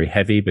very, very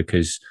heavy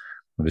because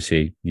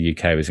obviously the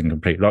UK was in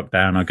complete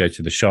lockdown. I go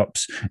to the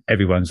shops,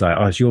 everyone's like,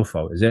 "Oh, it's your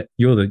fault, is it?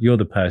 You're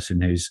the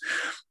person who's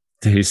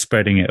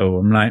spreading it all."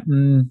 I'm like,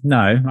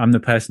 no, I'm the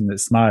person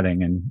that's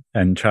smiling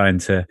and trying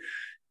to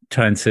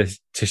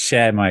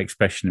share my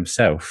expression of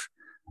self.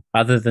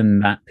 Other than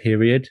that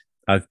period,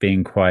 I've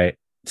been quite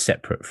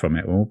separate from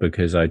it all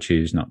because I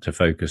choose not to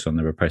focus on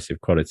the repressive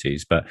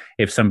qualities. But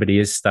if somebody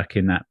is stuck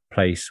in that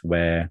place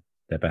where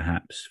they're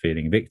perhaps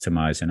feeling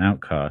victimized and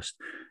outcast,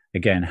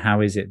 again,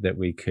 how is it that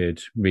we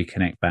could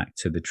reconnect back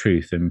to the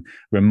truth and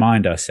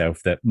remind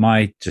ourselves that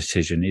my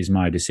decision is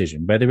my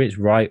decision, whether it's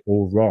right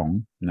or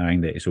wrong,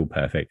 knowing that it's all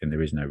perfect and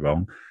there is no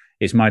wrong,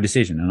 it's my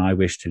decision and I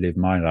wish to live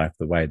my life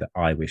the way that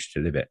I wish to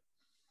live it.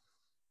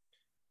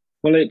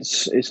 Well,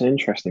 it's an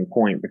interesting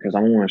point because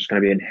I'm almost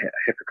going to be a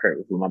hypocrite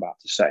with what I'm about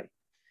to say.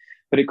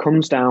 But it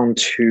comes down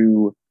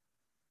to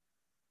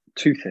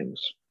two things.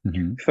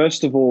 Mm-hmm.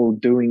 First of all,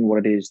 doing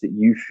what it is that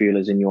you feel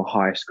is in your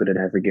highest good at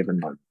every given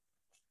moment,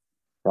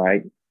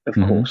 right? Of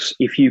course,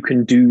 if you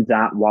can do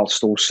that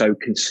whilst also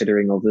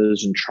considering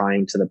others and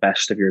trying to the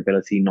best of your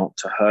ability not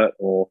to hurt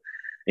or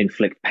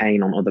inflict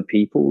pain on other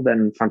people,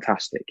 then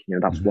fantastic. You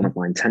know, that's one of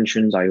my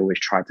intentions. I always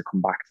try to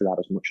come back to that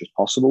as much as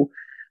possible.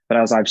 But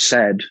as I've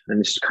said,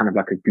 and this is kind of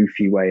like a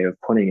goofy way of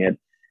putting it,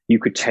 you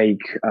could take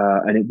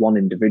one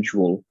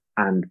individual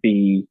and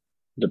be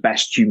the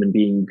best human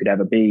being you could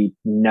ever be,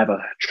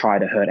 never try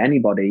to hurt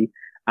anybody,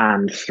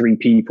 and 3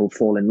 people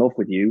fall in love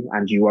with you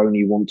and you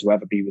only want to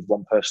ever be with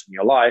one person in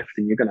your life,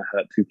 then you're going to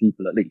hurt 2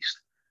 people at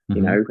least,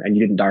 you know, and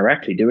you didn't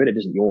directly do it. It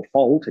isn't your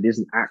fault. It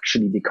isn't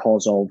actually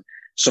because of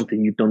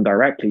something you've done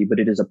directly, but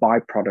it is a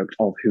byproduct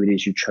of who it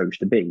is you chose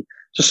to be.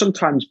 So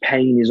sometimes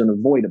pain is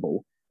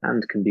unavoidable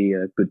and can be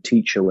a good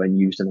teacher when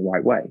used in the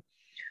right way.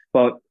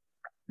 But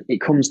it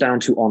comes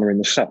down to honoring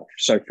the self.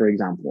 So, for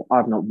example,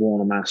 I've not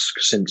worn a mask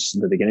since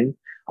the beginning.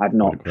 I've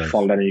not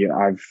followed any.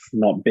 I've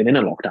not been in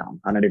a lockdown.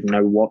 I don't even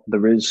know what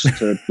there is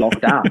to lock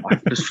down.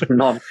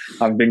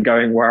 I've been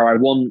going where I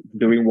want,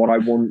 doing what I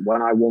want,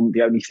 when I want.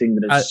 The only thing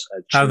that is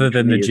other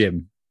than the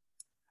gym.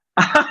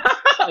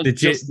 The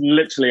gym,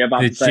 literally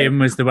about the gym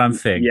was the one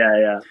thing. Yeah,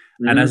 yeah.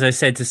 Mm-hmm. And as I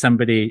said to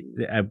somebody,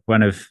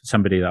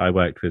 somebody that I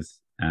worked with,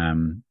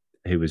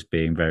 who was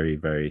being very,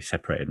 very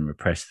separated and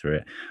repressed through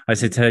it, I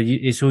said to her,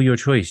 "It's all your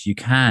choice. You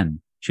can."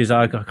 She was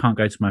like, "I can't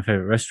go to my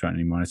favorite restaurant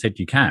anymore." And I said,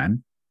 "You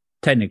can.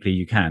 Technically,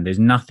 you can. There's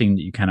nothing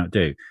that you cannot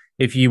do.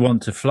 If you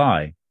want to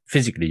fly,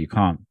 physically, you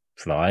can't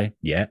fly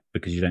yet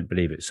because you don't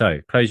believe it.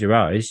 So close your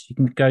eyes. You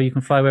can go. You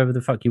can fly wherever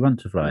the fuck you want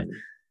to fly."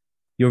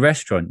 Your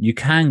restaurant, you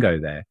can go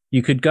there.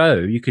 You could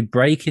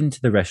break into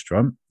the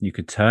restaurant. You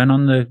could turn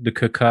on the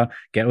cooker,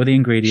 get all the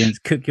ingredients,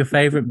 cook your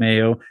favorite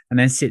meal, and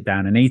then sit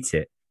down and eat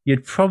it.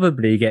 You'd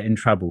probably get in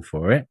trouble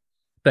for it,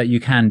 but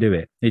you can do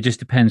it. It just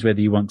depends whether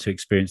you want to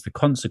experience the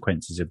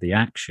consequences of the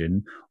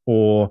action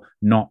or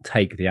not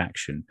take the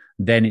action.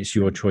 Then it's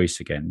your choice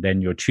again.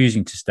 Then you're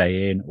choosing to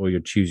stay in or you're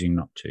choosing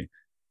not to.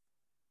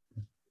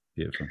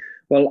 Beautiful.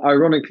 Well,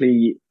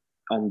 ironically,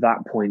 on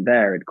that point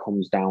there, it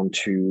comes down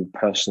to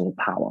personal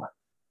power.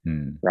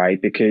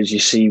 Right? Because you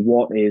see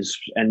what is,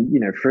 and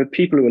you know, for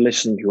people who are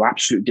listening who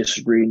absolutely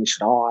disagree and say,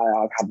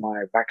 "Oh, I've had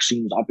my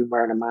vaccines, I've been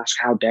wearing a mask,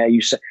 how dare you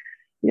say,"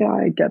 yeah,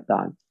 I get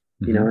that.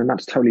 You know, and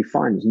that's totally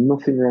fine. There's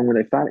nothing wrong with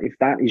it. If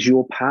that is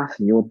your path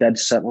and you're dead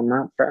set on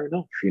that, fair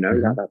enough. You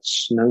know,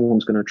 that's no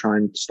one's going to try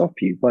and stop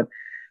you. But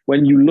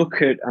when you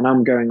look at, and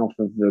I'm going off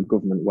of the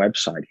government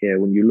website here,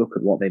 when you look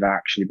at what they've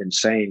actually been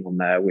saying on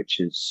there, which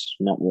is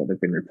not what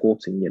they've been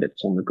reporting, yet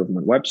it's on the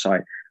government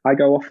website, I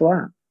go off of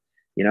that.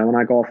 You know, and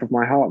I go off of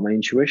my heart, my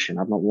intuition.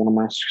 I've not worn a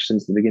mask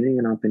since the beginning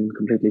and I've been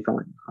completely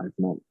fine. I've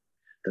not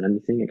done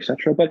anything,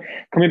 etc. But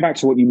coming back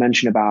to what you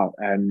mentioned about,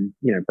 you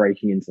know,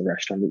 breaking into the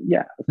restaurant,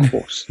 yeah, of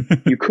course,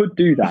 you could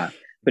do that.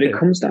 But it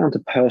comes down to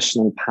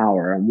personal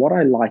power. And what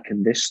I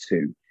liken this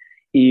to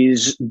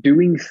is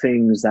doing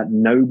things that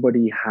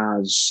nobody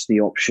has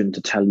the option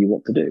to tell you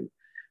what to do,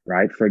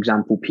 right? For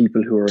example,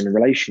 people who are in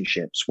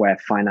relationships where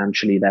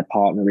financially their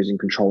partner is in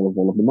control of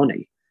all of the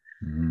money.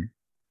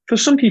 For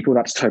some people,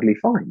 that's totally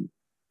fine.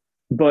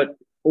 But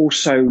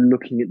also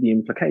looking at the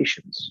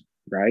implications,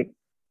 right?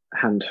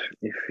 And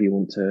if you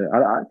want to,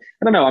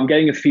 I don't know, I'm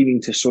getting a feeling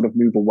to sort of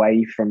move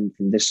away from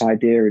this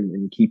idea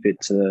and keep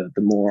it to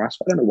the more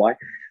aspect. I don't know why,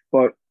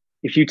 but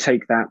if you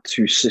take that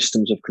to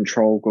systems of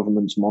control,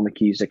 governments,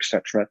 monarchies,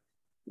 etc.,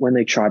 when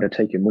they try to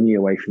take your money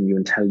away from you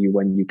and tell you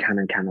when you can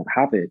and cannot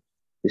have it,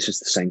 this is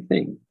the same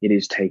thing. It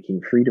is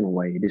taking freedom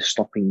away. It is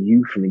stopping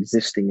you from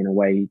existing in a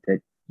way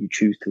that you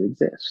choose to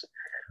exist,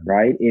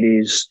 right? It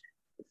is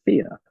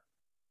fear.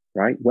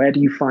 Right? Where do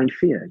you find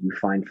fear? You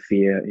find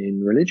fear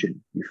in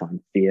religion. You find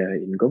fear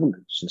in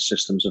governments and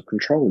systems of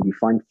control. You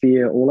find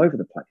fear all over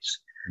the place,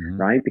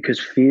 right? Because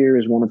fear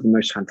is one of the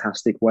most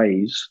fantastic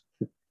ways,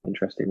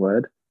 interesting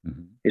word,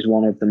 is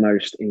one of the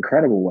most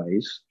incredible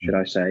ways, should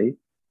I say,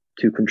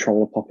 to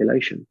control a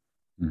population.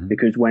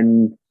 Because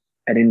when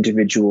an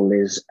individual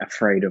is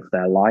afraid of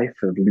their life,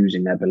 of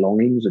losing their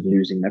belongings, of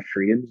losing their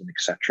freedoms, and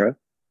etc.,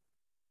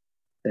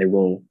 they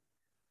will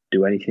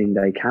do anything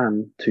they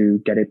can to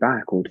get it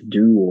back or to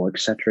do, or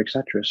etc.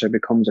 etc. So it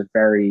becomes a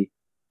very,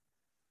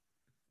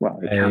 well,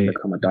 it can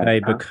become a dark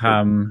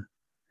path.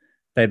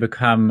 They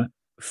become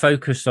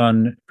focused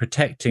on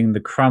protecting the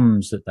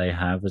crumbs that they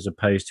have, as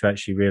opposed to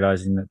actually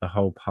realizing that the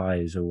whole pie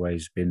has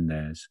always been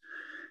theirs.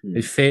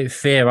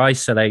 Fear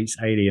isolates,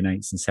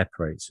 alienates, and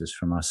separates us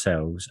from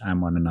ourselves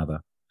and one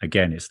another.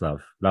 Again, it's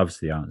love. Love's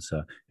the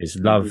answer. It's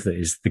love that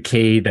is the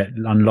key that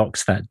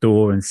unlocks that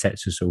door and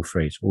sets us all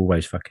free. It's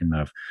always fucking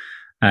love.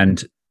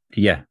 And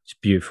yeah, it's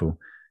beautiful.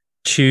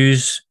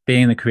 Choose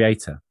being the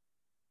creator.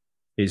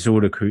 It's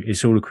all a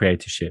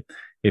creatorship.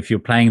 If you're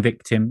playing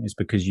victim, it's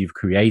because you've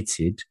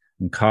created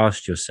and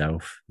cast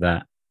yourself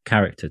that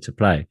character to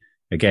play.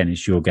 Again,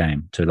 it's your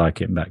game, to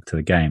like it back to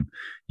the game.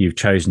 You've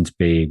chosen to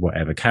be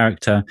whatever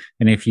character.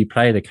 And if you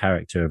play the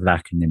character of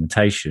lack and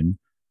limitation,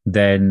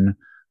 then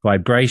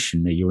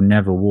vibrationally, you'll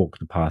never walk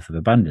the path of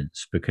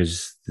abundance,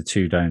 because the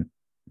two don't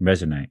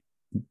resonate.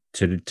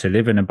 To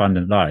live an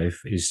abundant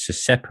life is to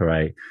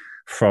separate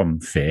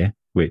from fear,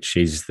 which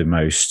is the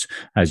most,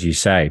 as you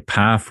say,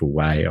 powerful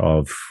way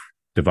of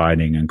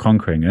dividing and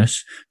conquering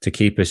us, to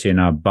keep us in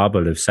our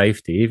bubble of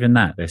safety. Even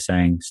that, they're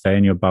saying, stay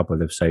in your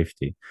bubble of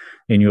safety.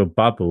 In your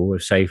bubble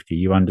of safety,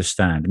 you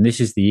understand. And this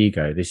is the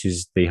ego. This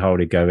is the whole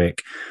egoic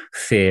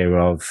fear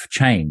of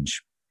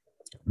change.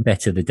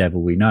 Better the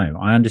devil we know.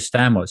 I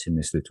understand what's in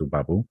this little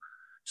bubble.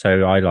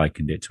 So I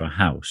likened it to a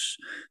house.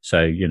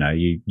 So, you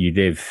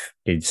live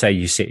in, say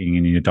you're sitting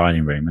in your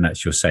dining room and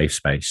that's your safe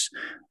space.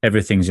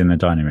 Everything's in the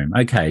dining room.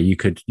 Okay, you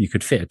could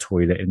fit a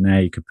toilet in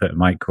there. You could put a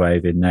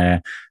microwave in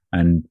there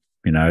and,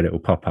 a little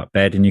pop-up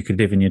bed, and you could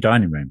live in your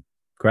dining room.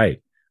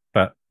 Great.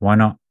 But why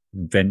not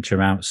venture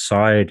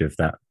outside of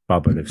that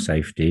bubble of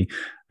safety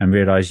and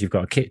realize you've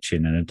got a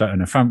kitchen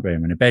and a front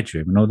room and a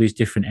bedroom and all these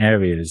different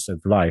areas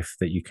of life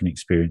that you can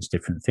experience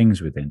different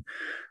things within.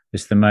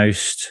 It's the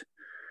most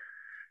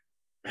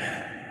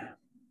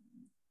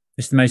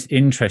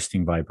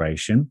interesting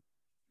vibration,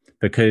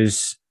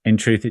 because in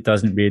truth it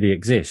doesn't really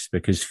exist,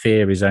 because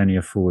fear is only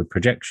a forward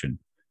projection.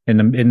 In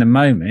the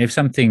moment, if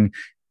something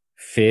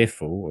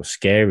fearful or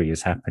scary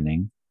is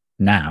happening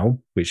now,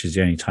 which is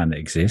the only time that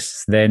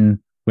exists, then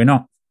we're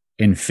not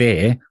in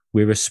fear.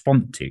 We're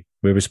responding.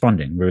 We're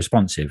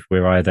responsive.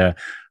 We're either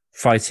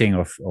fighting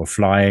or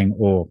flying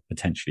or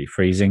potentially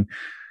freezing.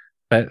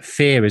 But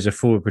fear is a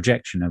forward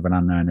projection of an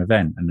unknown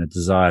event and a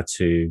desire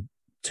to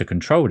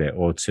control it,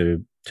 or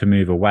to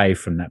move away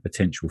from that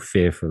potential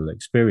fearful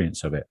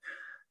experience of it.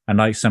 And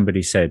like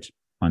somebody said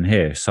on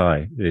here,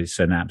 Sai, it's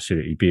an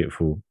absolutely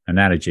beautiful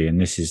analogy.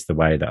 And this is the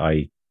way that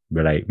I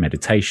relate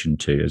meditation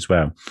to as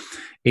well.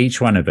 Each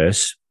one of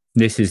us,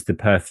 this is the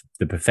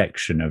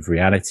perfection of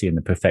reality and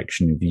the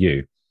perfection of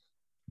you.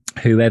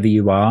 Whoever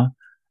you are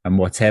and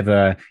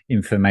whatever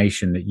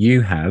information that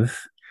you have,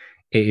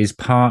 it is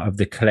part of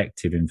the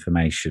collective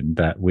information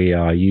that we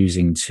are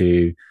using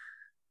to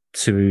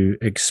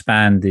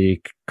expand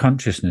the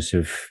consciousness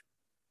of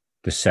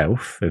the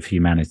self, of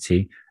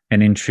humanity,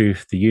 and in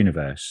truth, the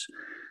universe.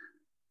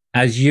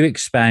 As you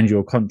expand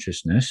your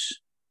consciousness,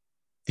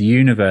 the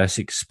universe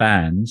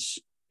expands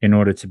in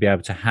order to be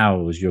able to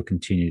house your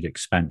continued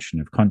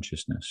expansion of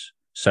consciousness.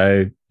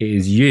 So it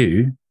is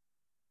you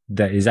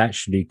that is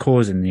actually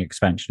causing the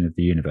expansion of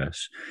the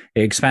universe.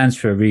 It expands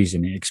for a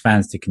reason. It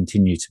expands to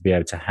continue to be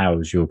able to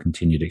house your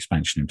continued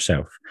expansion of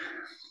self.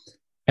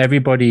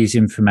 Everybody's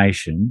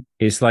information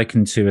is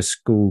likened to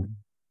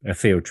a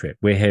field trip.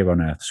 We're here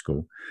on Earth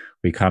School.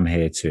 We come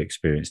here to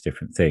experience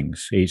different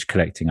things, each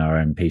collecting our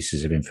own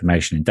pieces of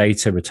information and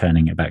data,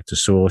 returning it back to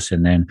source,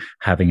 and then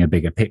having a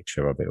bigger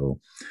picture of it all.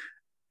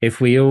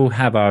 If we all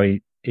have our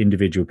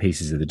individual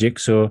pieces of the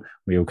jigsaw,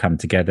 we all come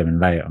together and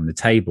lay it on the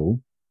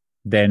table,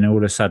 then all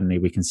of a sudden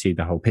we can see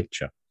the whole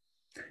picture.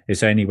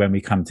 It's only when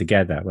we come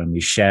together, when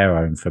we share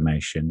our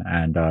information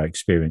and our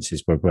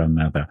experiences with one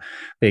another,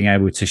 being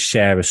able to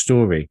share a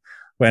story.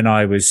 When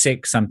I was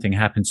sick, something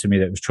happened to me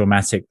that was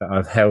traumatic that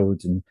I've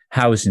held and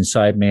housed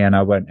inside me, and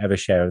I won't ever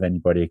share with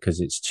anybody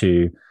because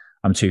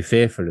I'm too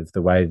fearful of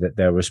the way that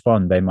they'll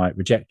respond. They might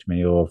reject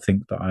me or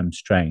think that I'm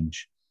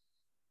strange.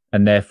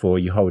 And therefore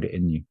you hold it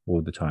in you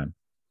all the time.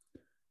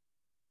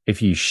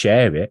 If you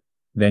share it,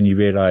 then you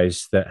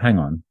realize that, hang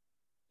on,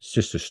 it's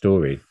just a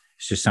story.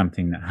 It's just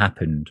something that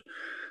happened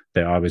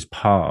that I was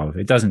part of.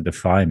 It doesn't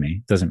define me.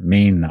 It doesn't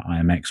mean that I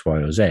am X, Y,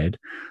 or Z.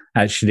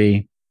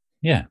 Actually,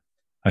 yeah,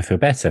 I feel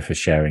better for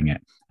sharing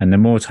it. And the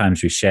more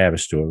times we share a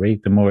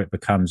story, the more it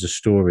becomes a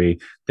story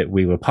that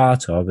we were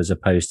part of, as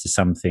opposed to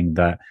something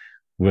that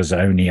was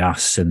only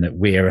us and that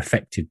we're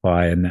affected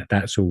by, and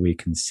that's all we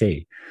can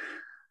see.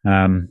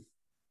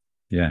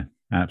 Yeah,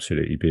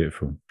 absolutely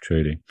beautiful,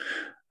 truly.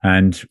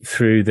 And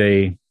through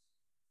the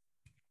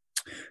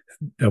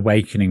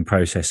awakening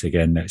process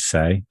again, let's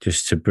say,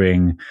 just to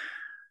bring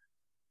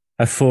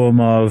a form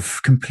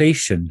of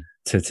completion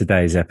to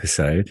today's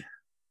episode,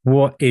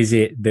 what is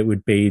it that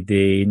would be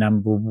the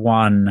number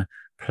one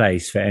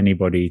place for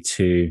anybody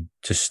to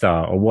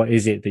start? Or what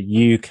is it that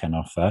you can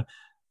offer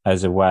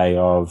as a way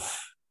of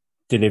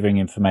delivering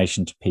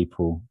information to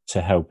people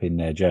to help in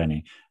their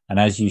journey. And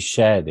as you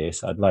share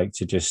this, I'd like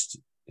to just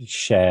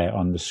share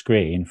on the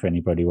screen for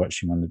anybody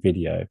watching on the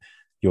video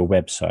your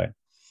website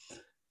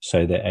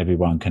so that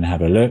everyone can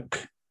have a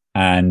look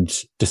and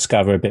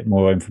discover a bit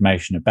more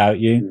information about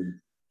you.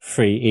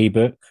 Free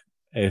ebook.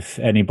 If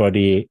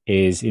anybody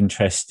is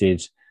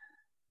interested,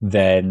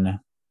 then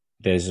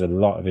there's a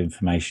lot of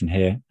information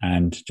here.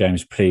 And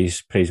James,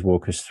 please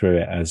walk us through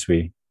it as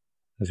we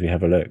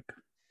have a look.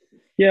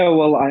 Yeah,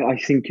 well, I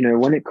think,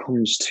 when it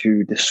comes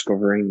to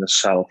discovering the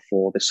self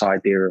or this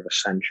idea of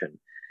ascension,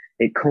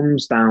 it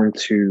comes down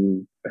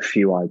to a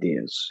few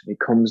ideas. It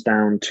comes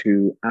down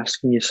to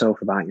asking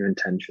yourself about your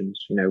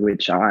intentions,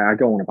 which I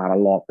go on about a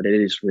lot, but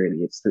it's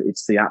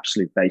the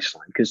absolute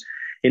baseline. Because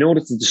in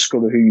order to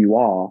discover who you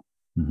are,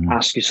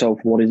 ask yourself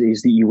what it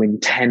is that you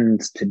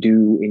intend to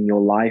do in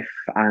your life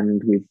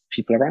and with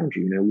people around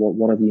you.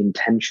 What are the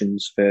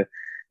intentions for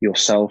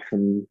yourself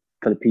and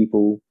for the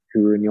people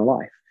who are in your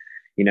life?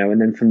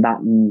 And then from that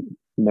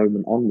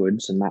moment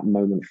onwards and that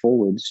moment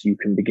forwards, you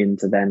can begin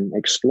to then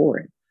explore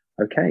it.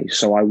 Okay,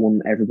 so I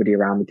want everybody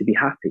around me to be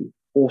happy.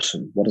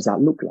 Awesome. What does that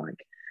look like?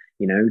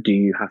 Do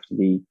you have to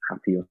be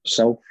happy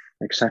yourself,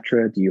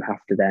 etc.? Do you have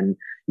to then,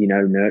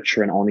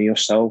 nurture and honor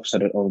yourself so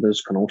that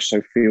others can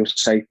also feel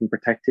safe and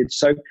protected?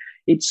 So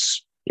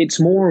it's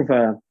more of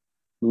a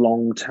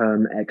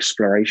long-term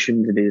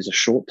exploration than it is a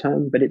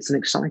short-term, but it's an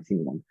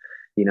exciting one,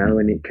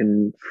 and it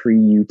can free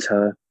you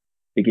to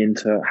begin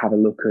to have a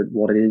look at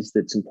what it is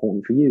that's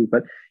important for you.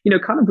 But,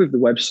 kind of with the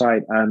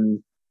website,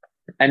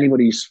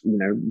 anybody's,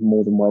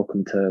 more than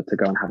welcome to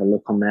go and have a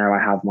look on there.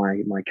 I have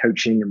my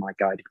coaching and my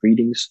guided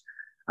readings.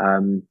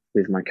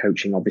 With my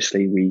coaching,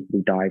 obviously, we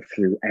dive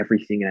through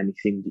everything and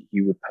anything that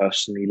you would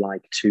personally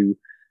like to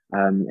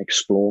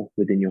explore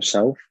within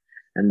yourself.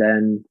 And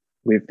then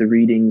with the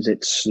readings,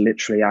 it's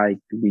literally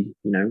we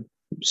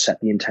set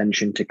the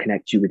intention to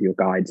connect you with your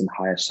guides and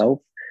higher self.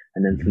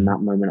 And then from that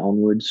moment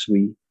onwards,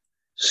 we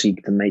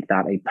seek to make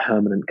that a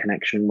permanent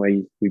connection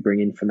where we bring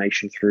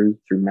information through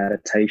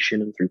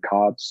meditation and through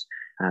cards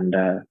and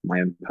my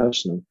own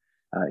personal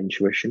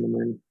intuition. And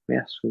then,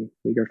 yes,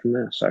 we go from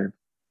there. So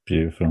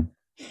beautiful.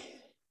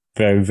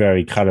 Very,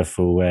 very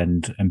colourful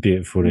and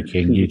beautiful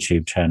looking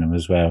YouTube channel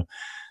as well.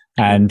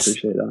 And I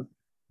appreciate that.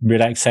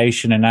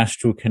 Relaxation and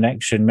astral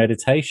connection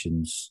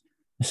meditations.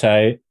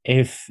 So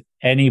if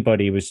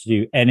anybody was to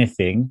do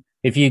anything,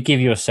 if you give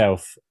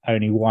yourself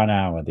only 1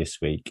 hour this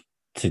week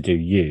to do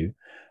you,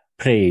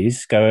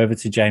 please go over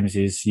to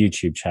James's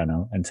YouTube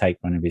channel and take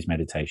one of his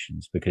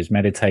meditations, because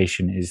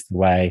meditation is the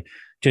way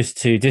just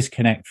to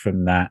disconnect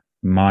from that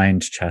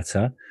mind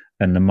chatter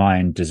and the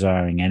mind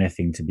desiring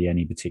anything to be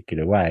any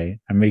particular way,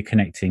 and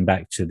reconnecting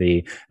back to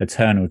the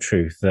eternal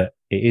truth that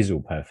it is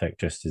all perfect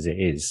just as it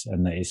is,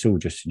 and that it's all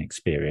just an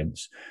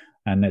experience.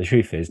 And the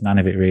truth is, none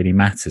of it really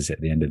matters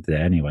at the end of the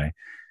day anyway.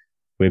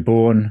 We're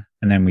born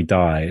and then we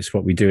die. It's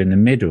what we do in the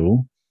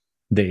middle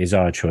that is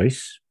our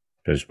choice,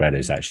 as well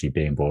as actually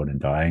being born and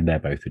dying. They're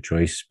both a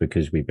choice,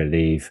 because we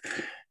believe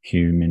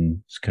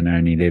humans can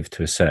only live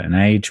to a certain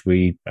age.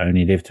 We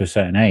only live to a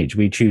certain age.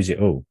 We choose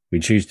it all. We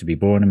choose to be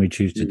born and we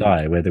choose to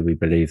die, whether we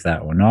believe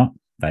that or not.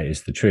 That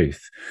is the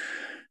truth.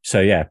 So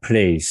yeah,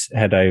 please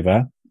head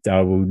over.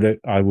 I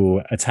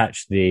will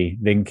attach the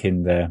link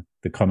in the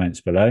comments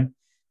below,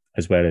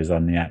 as well as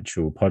on the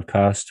actual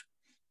podcast.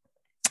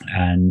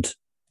 And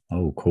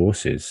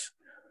courses.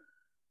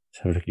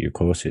 Let's have a look at your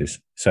courses.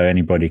 So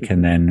anybody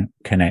can then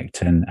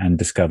connect and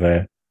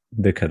discover.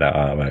 Look at that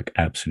artwork.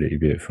 Absolutely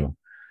beautiful.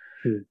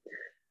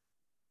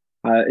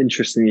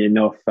 Interestingly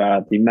enough,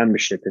 the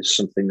membership is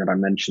something that I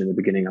mentioned in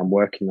the beginning I'm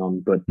working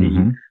on, but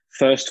the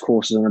first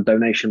course is on a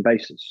donation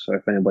basis. So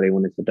if anybody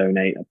wanted to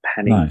donate a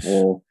penny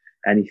or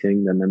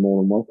anything, then they're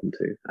more than welcome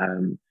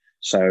to.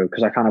 So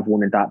because I kind of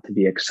wanted that to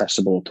be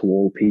accessible to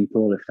all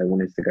people if they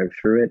wanted to go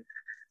through it.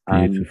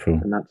 Beautiful.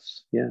 And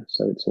that's,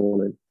 so it's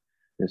all in.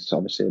 There's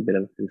obviously a bit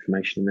of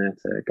information there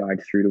to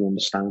guide through to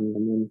understand.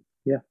 And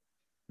then,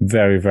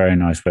 Very, very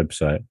nice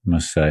website, I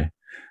must say.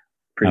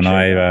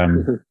 Appreciate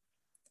and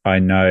I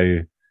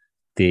know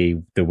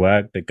the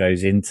work that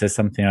goes into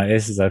something like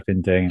this, as I've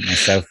been doing it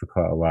myself for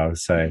quite a while.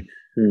 So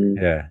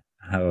yeah,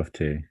 how off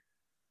to you.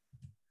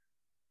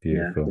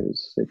 Beautiful.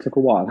 Yeah, it took a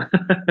while.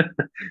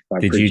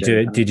 Did you do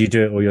it? Did you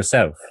do it all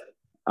yourself?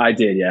 I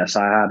did, yes.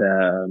 I had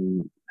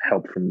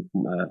help from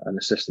an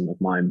assistant of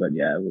mine, but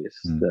yeah, we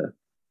just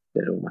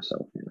did it all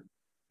myself. Yeah.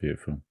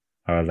 Beautiful.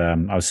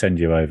 I'll send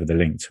you over the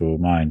link to all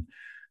mine,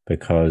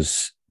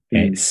 because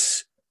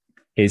it's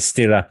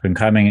still up and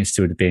coming. It's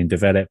still being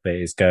developed, but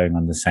it's going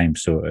on the same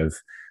sort of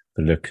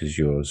the look as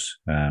yours.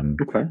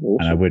 Okay, awesome.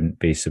 And I wouldn't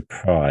be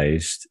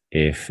surprised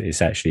if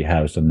it's actually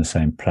housed on the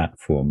same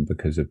platform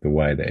because of the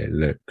way that it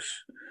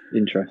looks.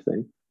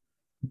 Interesting.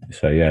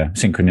 So yeah,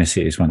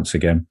 synchronicities once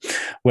again.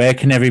 Where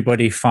can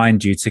everybody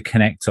find you to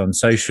connect on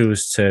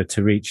socials, to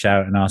reach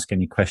out and ask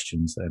any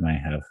questions they may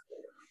have?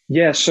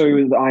 Yeah, so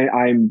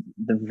I'm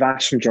the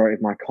vast majority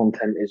of my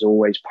content is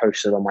always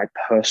posted on my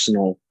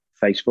personal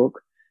Facebook.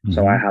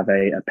 So I have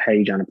a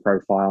page and a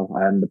profile.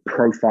 The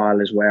profile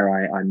is where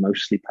I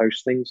mostly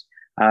post things.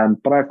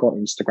 But I've got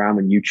Instagram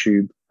and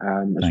YouTube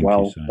as Thank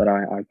well you, sir. that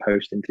I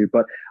post into.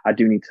 But I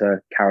do need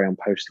to carry on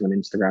posting on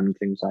Instagram and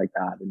things like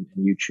that and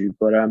YouTube.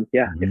 But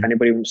if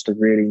anybody wants to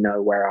really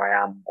know where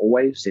I am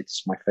always,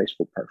 it's my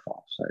Facebook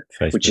profile. So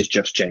Facebook. Which is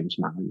just James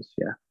Mallins.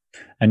 Yeah.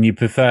 And you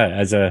prefer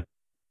as a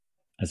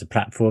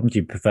platform, do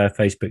you prefer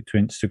Facebook to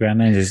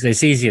Instagram?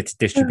 It's easier to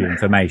distribute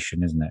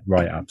information, isn't it?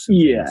 Write-ups.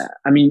 Yeah.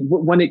 I mean,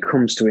 when it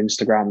comes to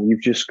Instagram,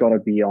 you've just got to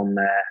be on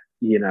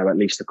there, at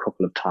least a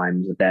couple of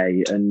times a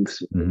day. And,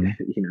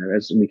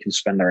 as we can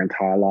spend our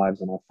entire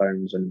lives on our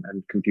phones and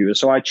computers.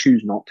 So I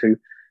choose not to.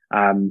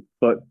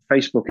 But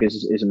Facebook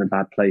isn't a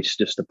bad place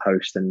just to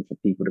post and for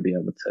people to be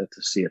able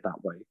to see it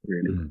that way,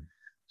 really.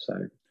 So.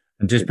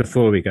 And just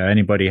before we go,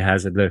 anybody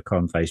has a look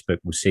on Facebook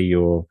will see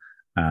your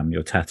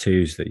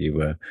tattoos that you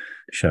were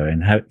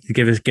showing.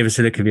 Give us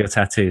a look of your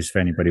tattoos for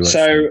anybody watching.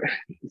 So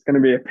it's going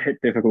to be a bit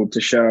difficult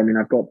to show. I mean,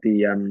 I've got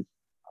the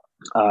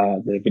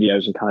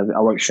videos and kind of, I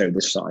won't show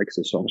this side because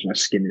it's obviously my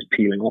skin is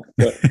peeling off,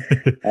 but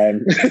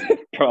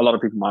a lot of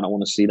people might not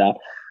want to see that.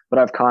 But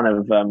I've kind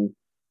of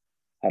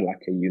had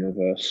like a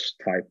universe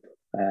type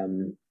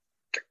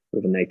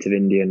with a native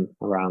Indian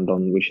around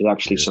on, which is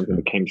actually something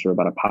that came through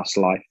about a past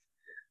life.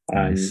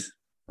 Nice.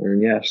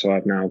 And yeah, so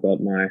I've now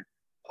got my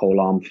whole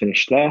arm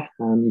finished there,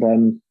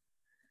 and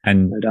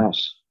no doubt.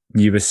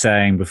 You were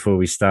saying before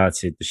we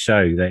started the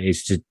show that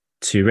is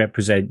to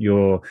represent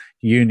your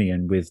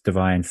union with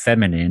divine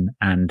feminine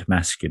and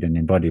masculine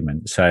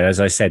embodiment. So as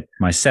I said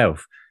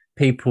myself,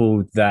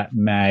 people that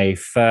may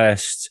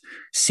first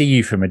see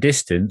you from a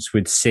distance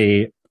would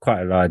see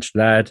quite a large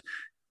lad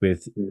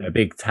with a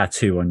big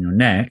tattoo on your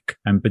neck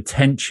and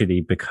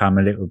potentially become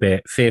a little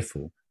bit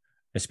fearful,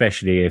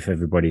 especially if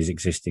everybody's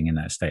existing in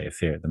that state of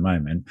fear at the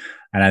moment.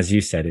 And as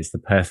you said, it's the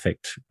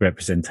perfect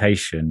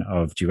representation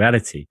of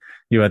duality.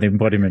 You are the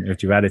embodiment of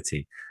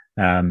duality.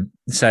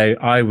 So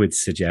I would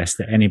suggest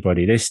that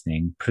anybody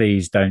listening,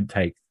 please don't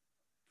take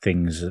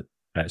things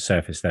at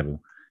surface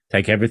level.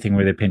 Take everything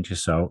with a pinch of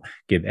salt.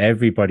 Give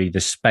everybody the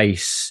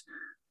space,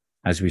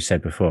 as we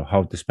said before,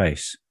 hold the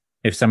space.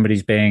 If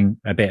somebody's being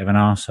a bit of an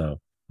arsehole,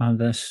 well,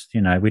 that's,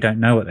 we don't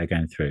know what they're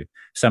going through.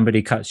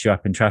 Somebody cuts you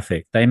up in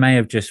traffic. They may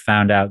have just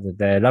found out that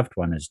their loved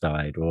one has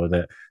died, or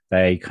that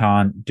they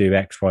can't do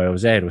X, Y, or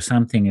Z, or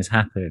something has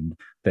happened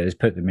that has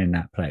put them in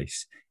that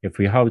place. If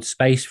we hold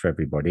space for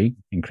everybody,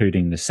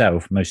 including the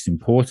self, most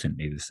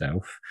importantly the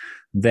self,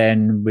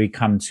 then we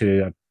come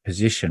to a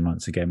position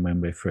once again when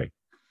we're free.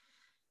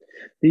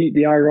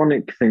 The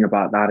ironic thing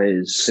about that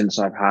is, since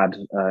I've had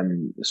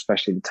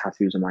especially the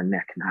tattoos on my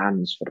neck and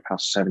hands for the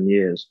past 7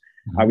 years,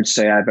 I would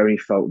say I've only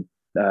felt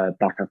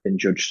like I've been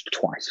judged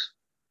twice.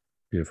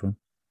 Beautiful.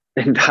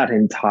 In that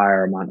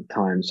entire amount of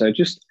time. So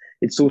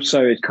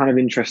it's kind of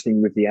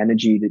interesting with the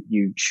energy that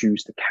you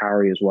choose to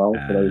carry as well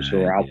for those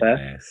who are out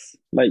there.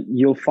 Like,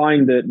 you'll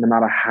find that no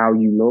matter how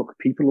you look,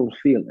 people will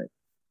feel it,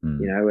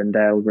 and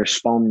they'll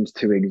respond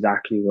to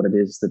exactly what it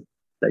is that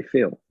they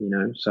feel,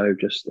 so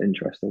just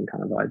interesting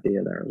kind of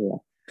idea there as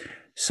well.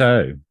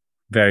 So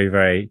very,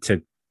 very,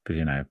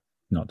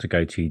 not to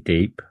go too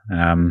deep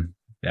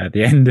at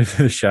the end of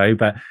the show,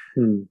 but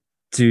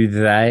do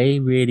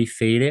they really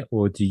feel it,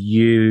 or do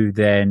you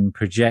then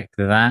project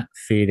that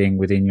feeling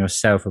within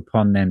yourself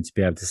upon them to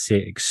be able to see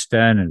it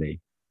externally?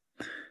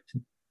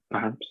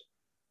 Perhaps.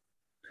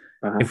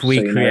 If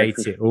we create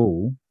it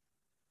all,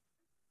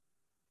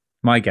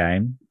 my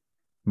game,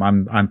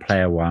 I'm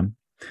player one.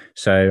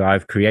 So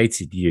I've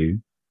created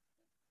you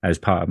as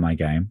part of my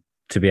game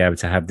to be able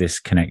to have this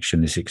connection,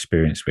 this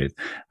experience with,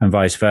 and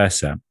vice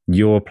versa.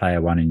 You're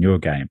player one in your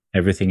game.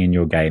 Everything in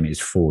your game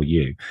is for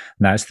you. And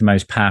that's the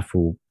most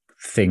powerful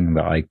thing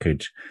that I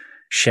could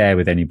share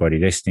with anybody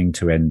listening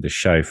to end the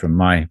show from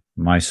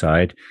my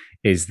side,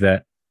 is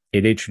that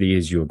it literally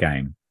is your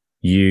game.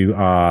 You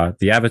are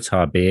the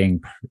avatar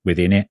being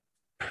within it,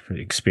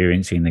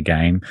 experiencing the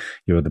game.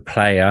 You're the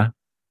player,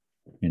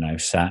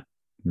 sat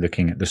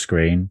looking at the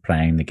screen,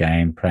 playing the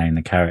game, playing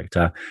the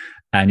character.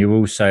 And you're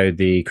also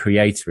the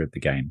creator of the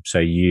game. So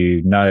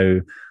you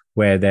know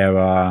where there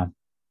are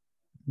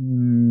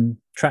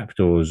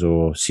trapdoors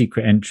or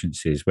secret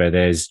entrances, where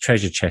there's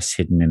treasure chests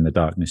hidden in the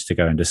darkness to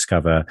go and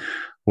discover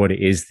what it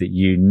is that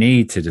you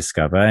need to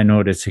discover in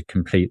order to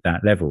complete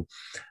that level.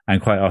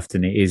 And quite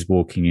often it is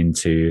walking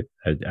into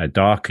a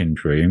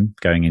darkened room,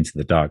 going into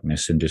the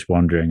darkness and just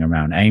wandering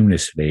around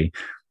aimlessly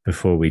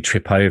before we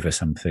trip over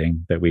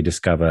something that we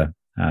discover,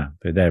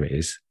 but there it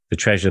is. The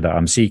treasure that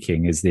I'm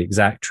seeking is the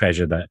exact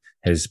treasure that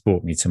has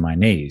brought me to my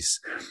knees.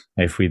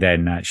 If we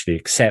then actually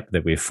accept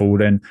that we've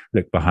fallen,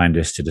 look behind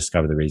us to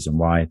discover the reason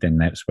why, then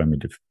that's when we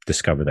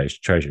discover those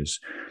treasures.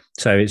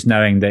 So it's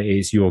knowing that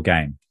it's your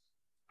game.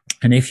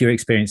 And if you're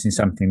experiencing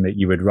something that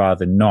you would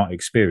rather not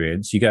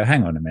experience, you go,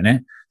 hang on a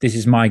minute, this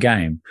is my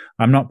game.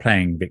 I'm not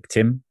playing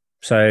victim.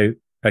 So,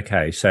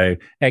 okay, so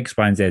X,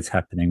 Y, and Z is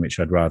happening, which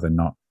I'd rather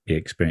not be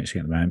experiencing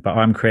at the moment, but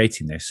I'm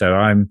creating this. So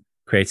I'm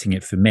creating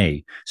it for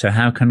me. So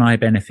how can I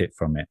benefit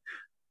from it?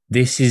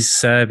 this is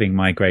serving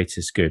my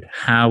greatest good.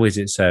 How is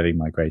it serving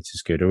my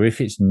greatest good? Or if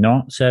it's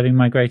not serving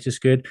my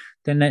greatest good,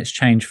 then let's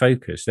change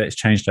focus. Let's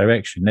change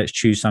direction. Let's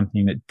choose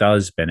something that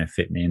does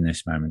benefit me in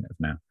this moment of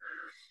now.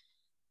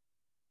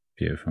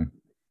 Beautiful.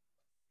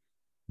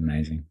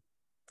 Amazing.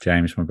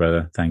 James, my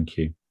brother, thank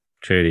you.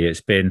 Truly,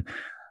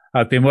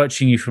 I've been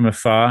watching you from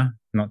afar,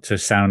 not to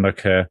sound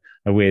like a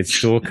weird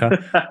stalker,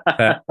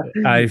 but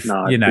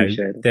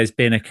there's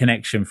been a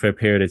connection for a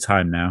period of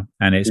time now,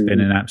 and it's been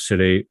an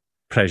absolute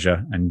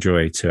pleasure and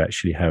joy to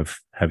actually have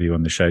you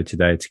on the show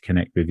today, to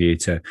connect with you,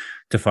 to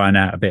find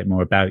out a bit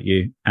more about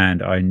you.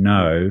 And I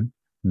know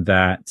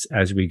that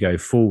as we go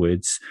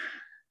forwards,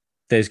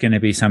 there's going to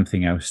be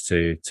something else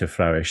to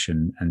flourish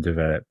and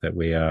develop that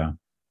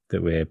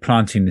we're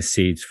planting the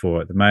seeds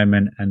for at the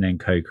moment, and then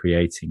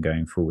co-creating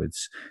going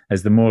forwards.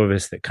 As the more of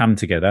us that come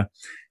together,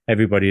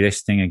 everybody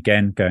listening,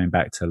 again, going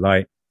back to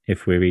light,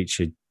 if we reach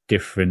a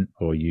different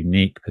or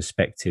unique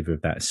perspective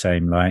of that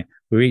same light,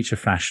 we reach a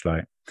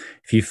flashlight.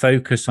 If you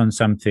focus on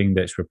something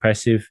that's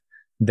repressive,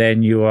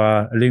 then you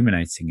are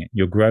illuminating it,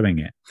 you're growing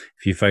it.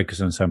 If you focus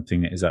on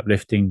something that is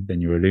uplifting, then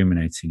you're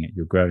illuminating it,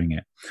 you're growing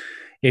it.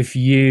 If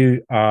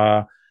you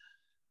are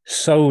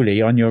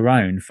solely on your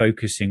own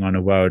focusing on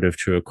a world of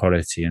true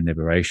equality and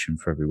liberation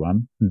for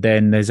everyone,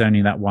 then there's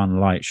only that one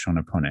light shone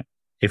upon it.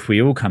 If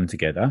we all come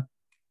together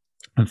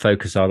and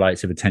focus our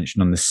lights of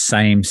attention on the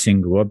same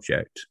single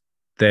object,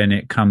 then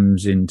it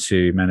comes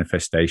into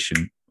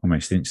manifestation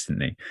almost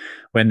instantly.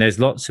 When there's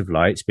lots of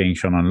lights being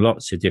shone on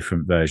lots of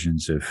different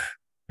versions of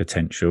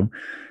potential,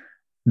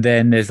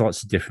 then there's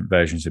lots of different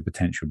versions of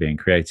potential being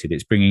created.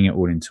 It's bringing it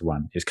all into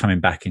one. It's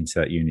coming back into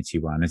that unity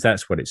one. And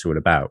that's what it's all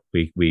about.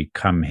 We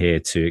come here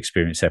to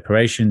experience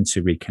separation,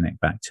 to reconnect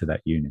back to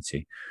that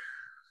unity.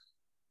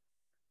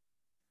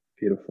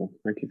 Beautiful.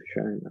 Thank you for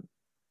sharing that.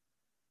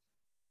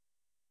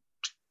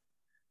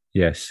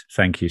 Yes,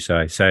 thank you,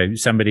 Sai. So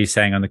somebody's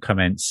saying on the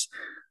comments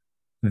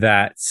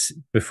that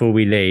before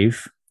we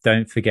leave,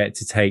 don't forget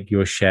to take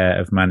your share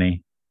of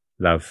money,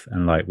 love,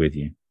 and light with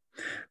you.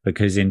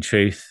 Because in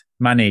truth,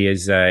 money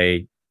it's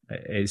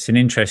an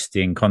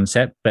interesting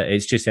concept, but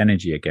it's just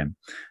energy again.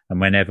 And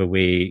whenever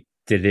we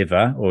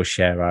deliver or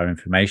share our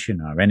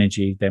information, our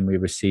energy, then we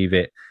receive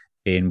it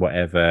in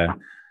whatever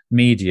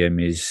medium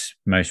is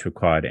most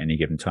required at any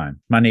given time.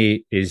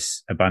 Money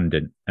is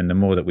abundant, and the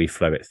more that we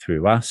flow it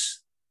through us,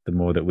 the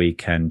more that we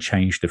can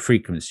change the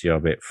frequency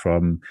of it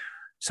from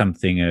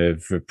something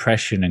of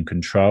repression and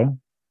control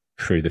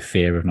through the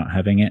fear of not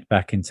having it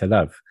back into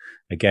love.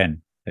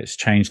 Again, let's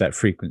change that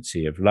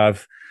frequency of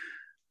love,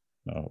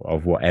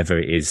 of whatever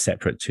it is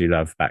separate to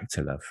love, back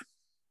to love.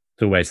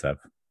 It's always love,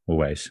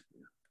 always.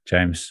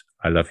 James,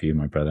 I love you,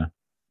 my brother.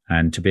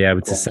 And to be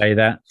able to say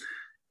that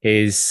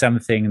is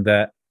something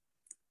that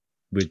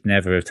would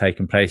never have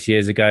taken place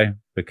years ago,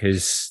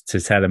 because to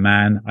tell a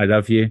man, I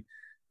love you,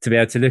 to be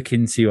able to look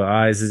into your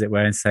eyes, as it were,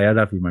 and say, I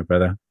love you, my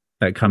brother,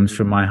 that comes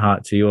from my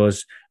heart to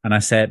yours. And I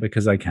say it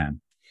because I can.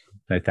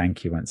 So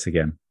thank you once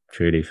again,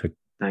 truly.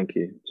 Thank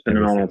you. It's been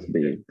an honor to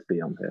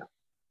be on here.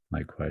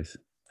 Likewise.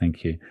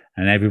 Thank you.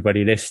 And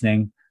everybody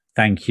listening,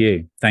 thank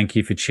you. Thank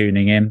you for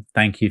tuning in.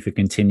 Thank you for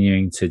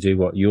continuing to do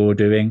what you're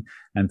doing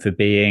and for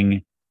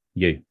being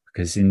you,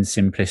 because in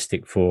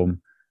simplistic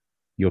form,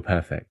 you're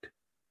perfect.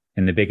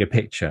 In the bigger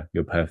picture,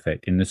 you're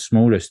perfect. In the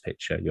smallest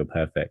picture, you're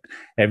perfect.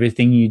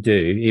 Everything you do,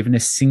 even a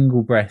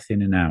single breath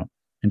in and out,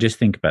 and just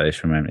think about this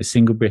for a moment, a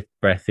single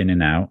breath in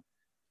and out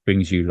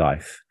brings you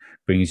life,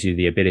 brings you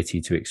the ability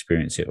to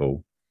experience it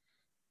all.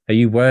 Are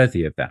you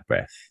worthy of that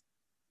breath?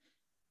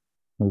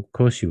 Well, of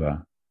course you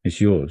are. It's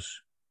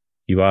yours.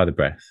 You are the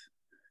breath.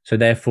 So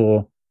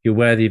therefore, you're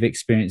worthy of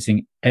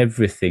experiencing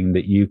everything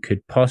that you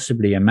could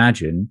possibly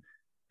imagine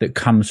that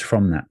comes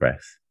from that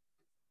breath.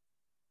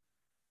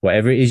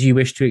 Whatever it is you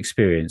wish to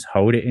experience,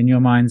 hold it in your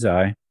mind's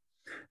eye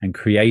and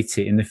create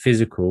it in the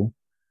physical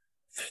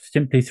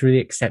simply through the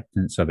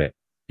acceptance of it.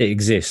 It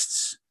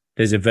exists.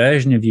 There's a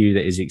version of you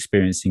that is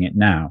experiencing it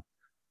now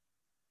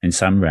in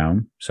some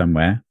realm,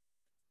 somewhere,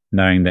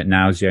 knowing that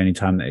now is the only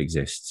time that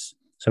exists.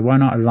 So why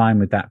not align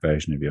with that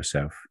version of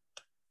yourself?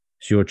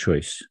 It's your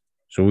choice.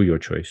 It's all your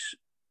choice.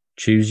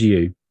 Choose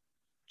you.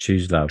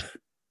 Choose love.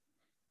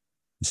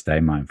 And stay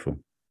mindful.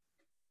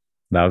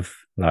 Love,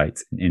 light,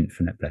 and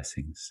infinite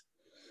blessings.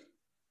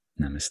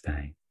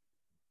 Namaste.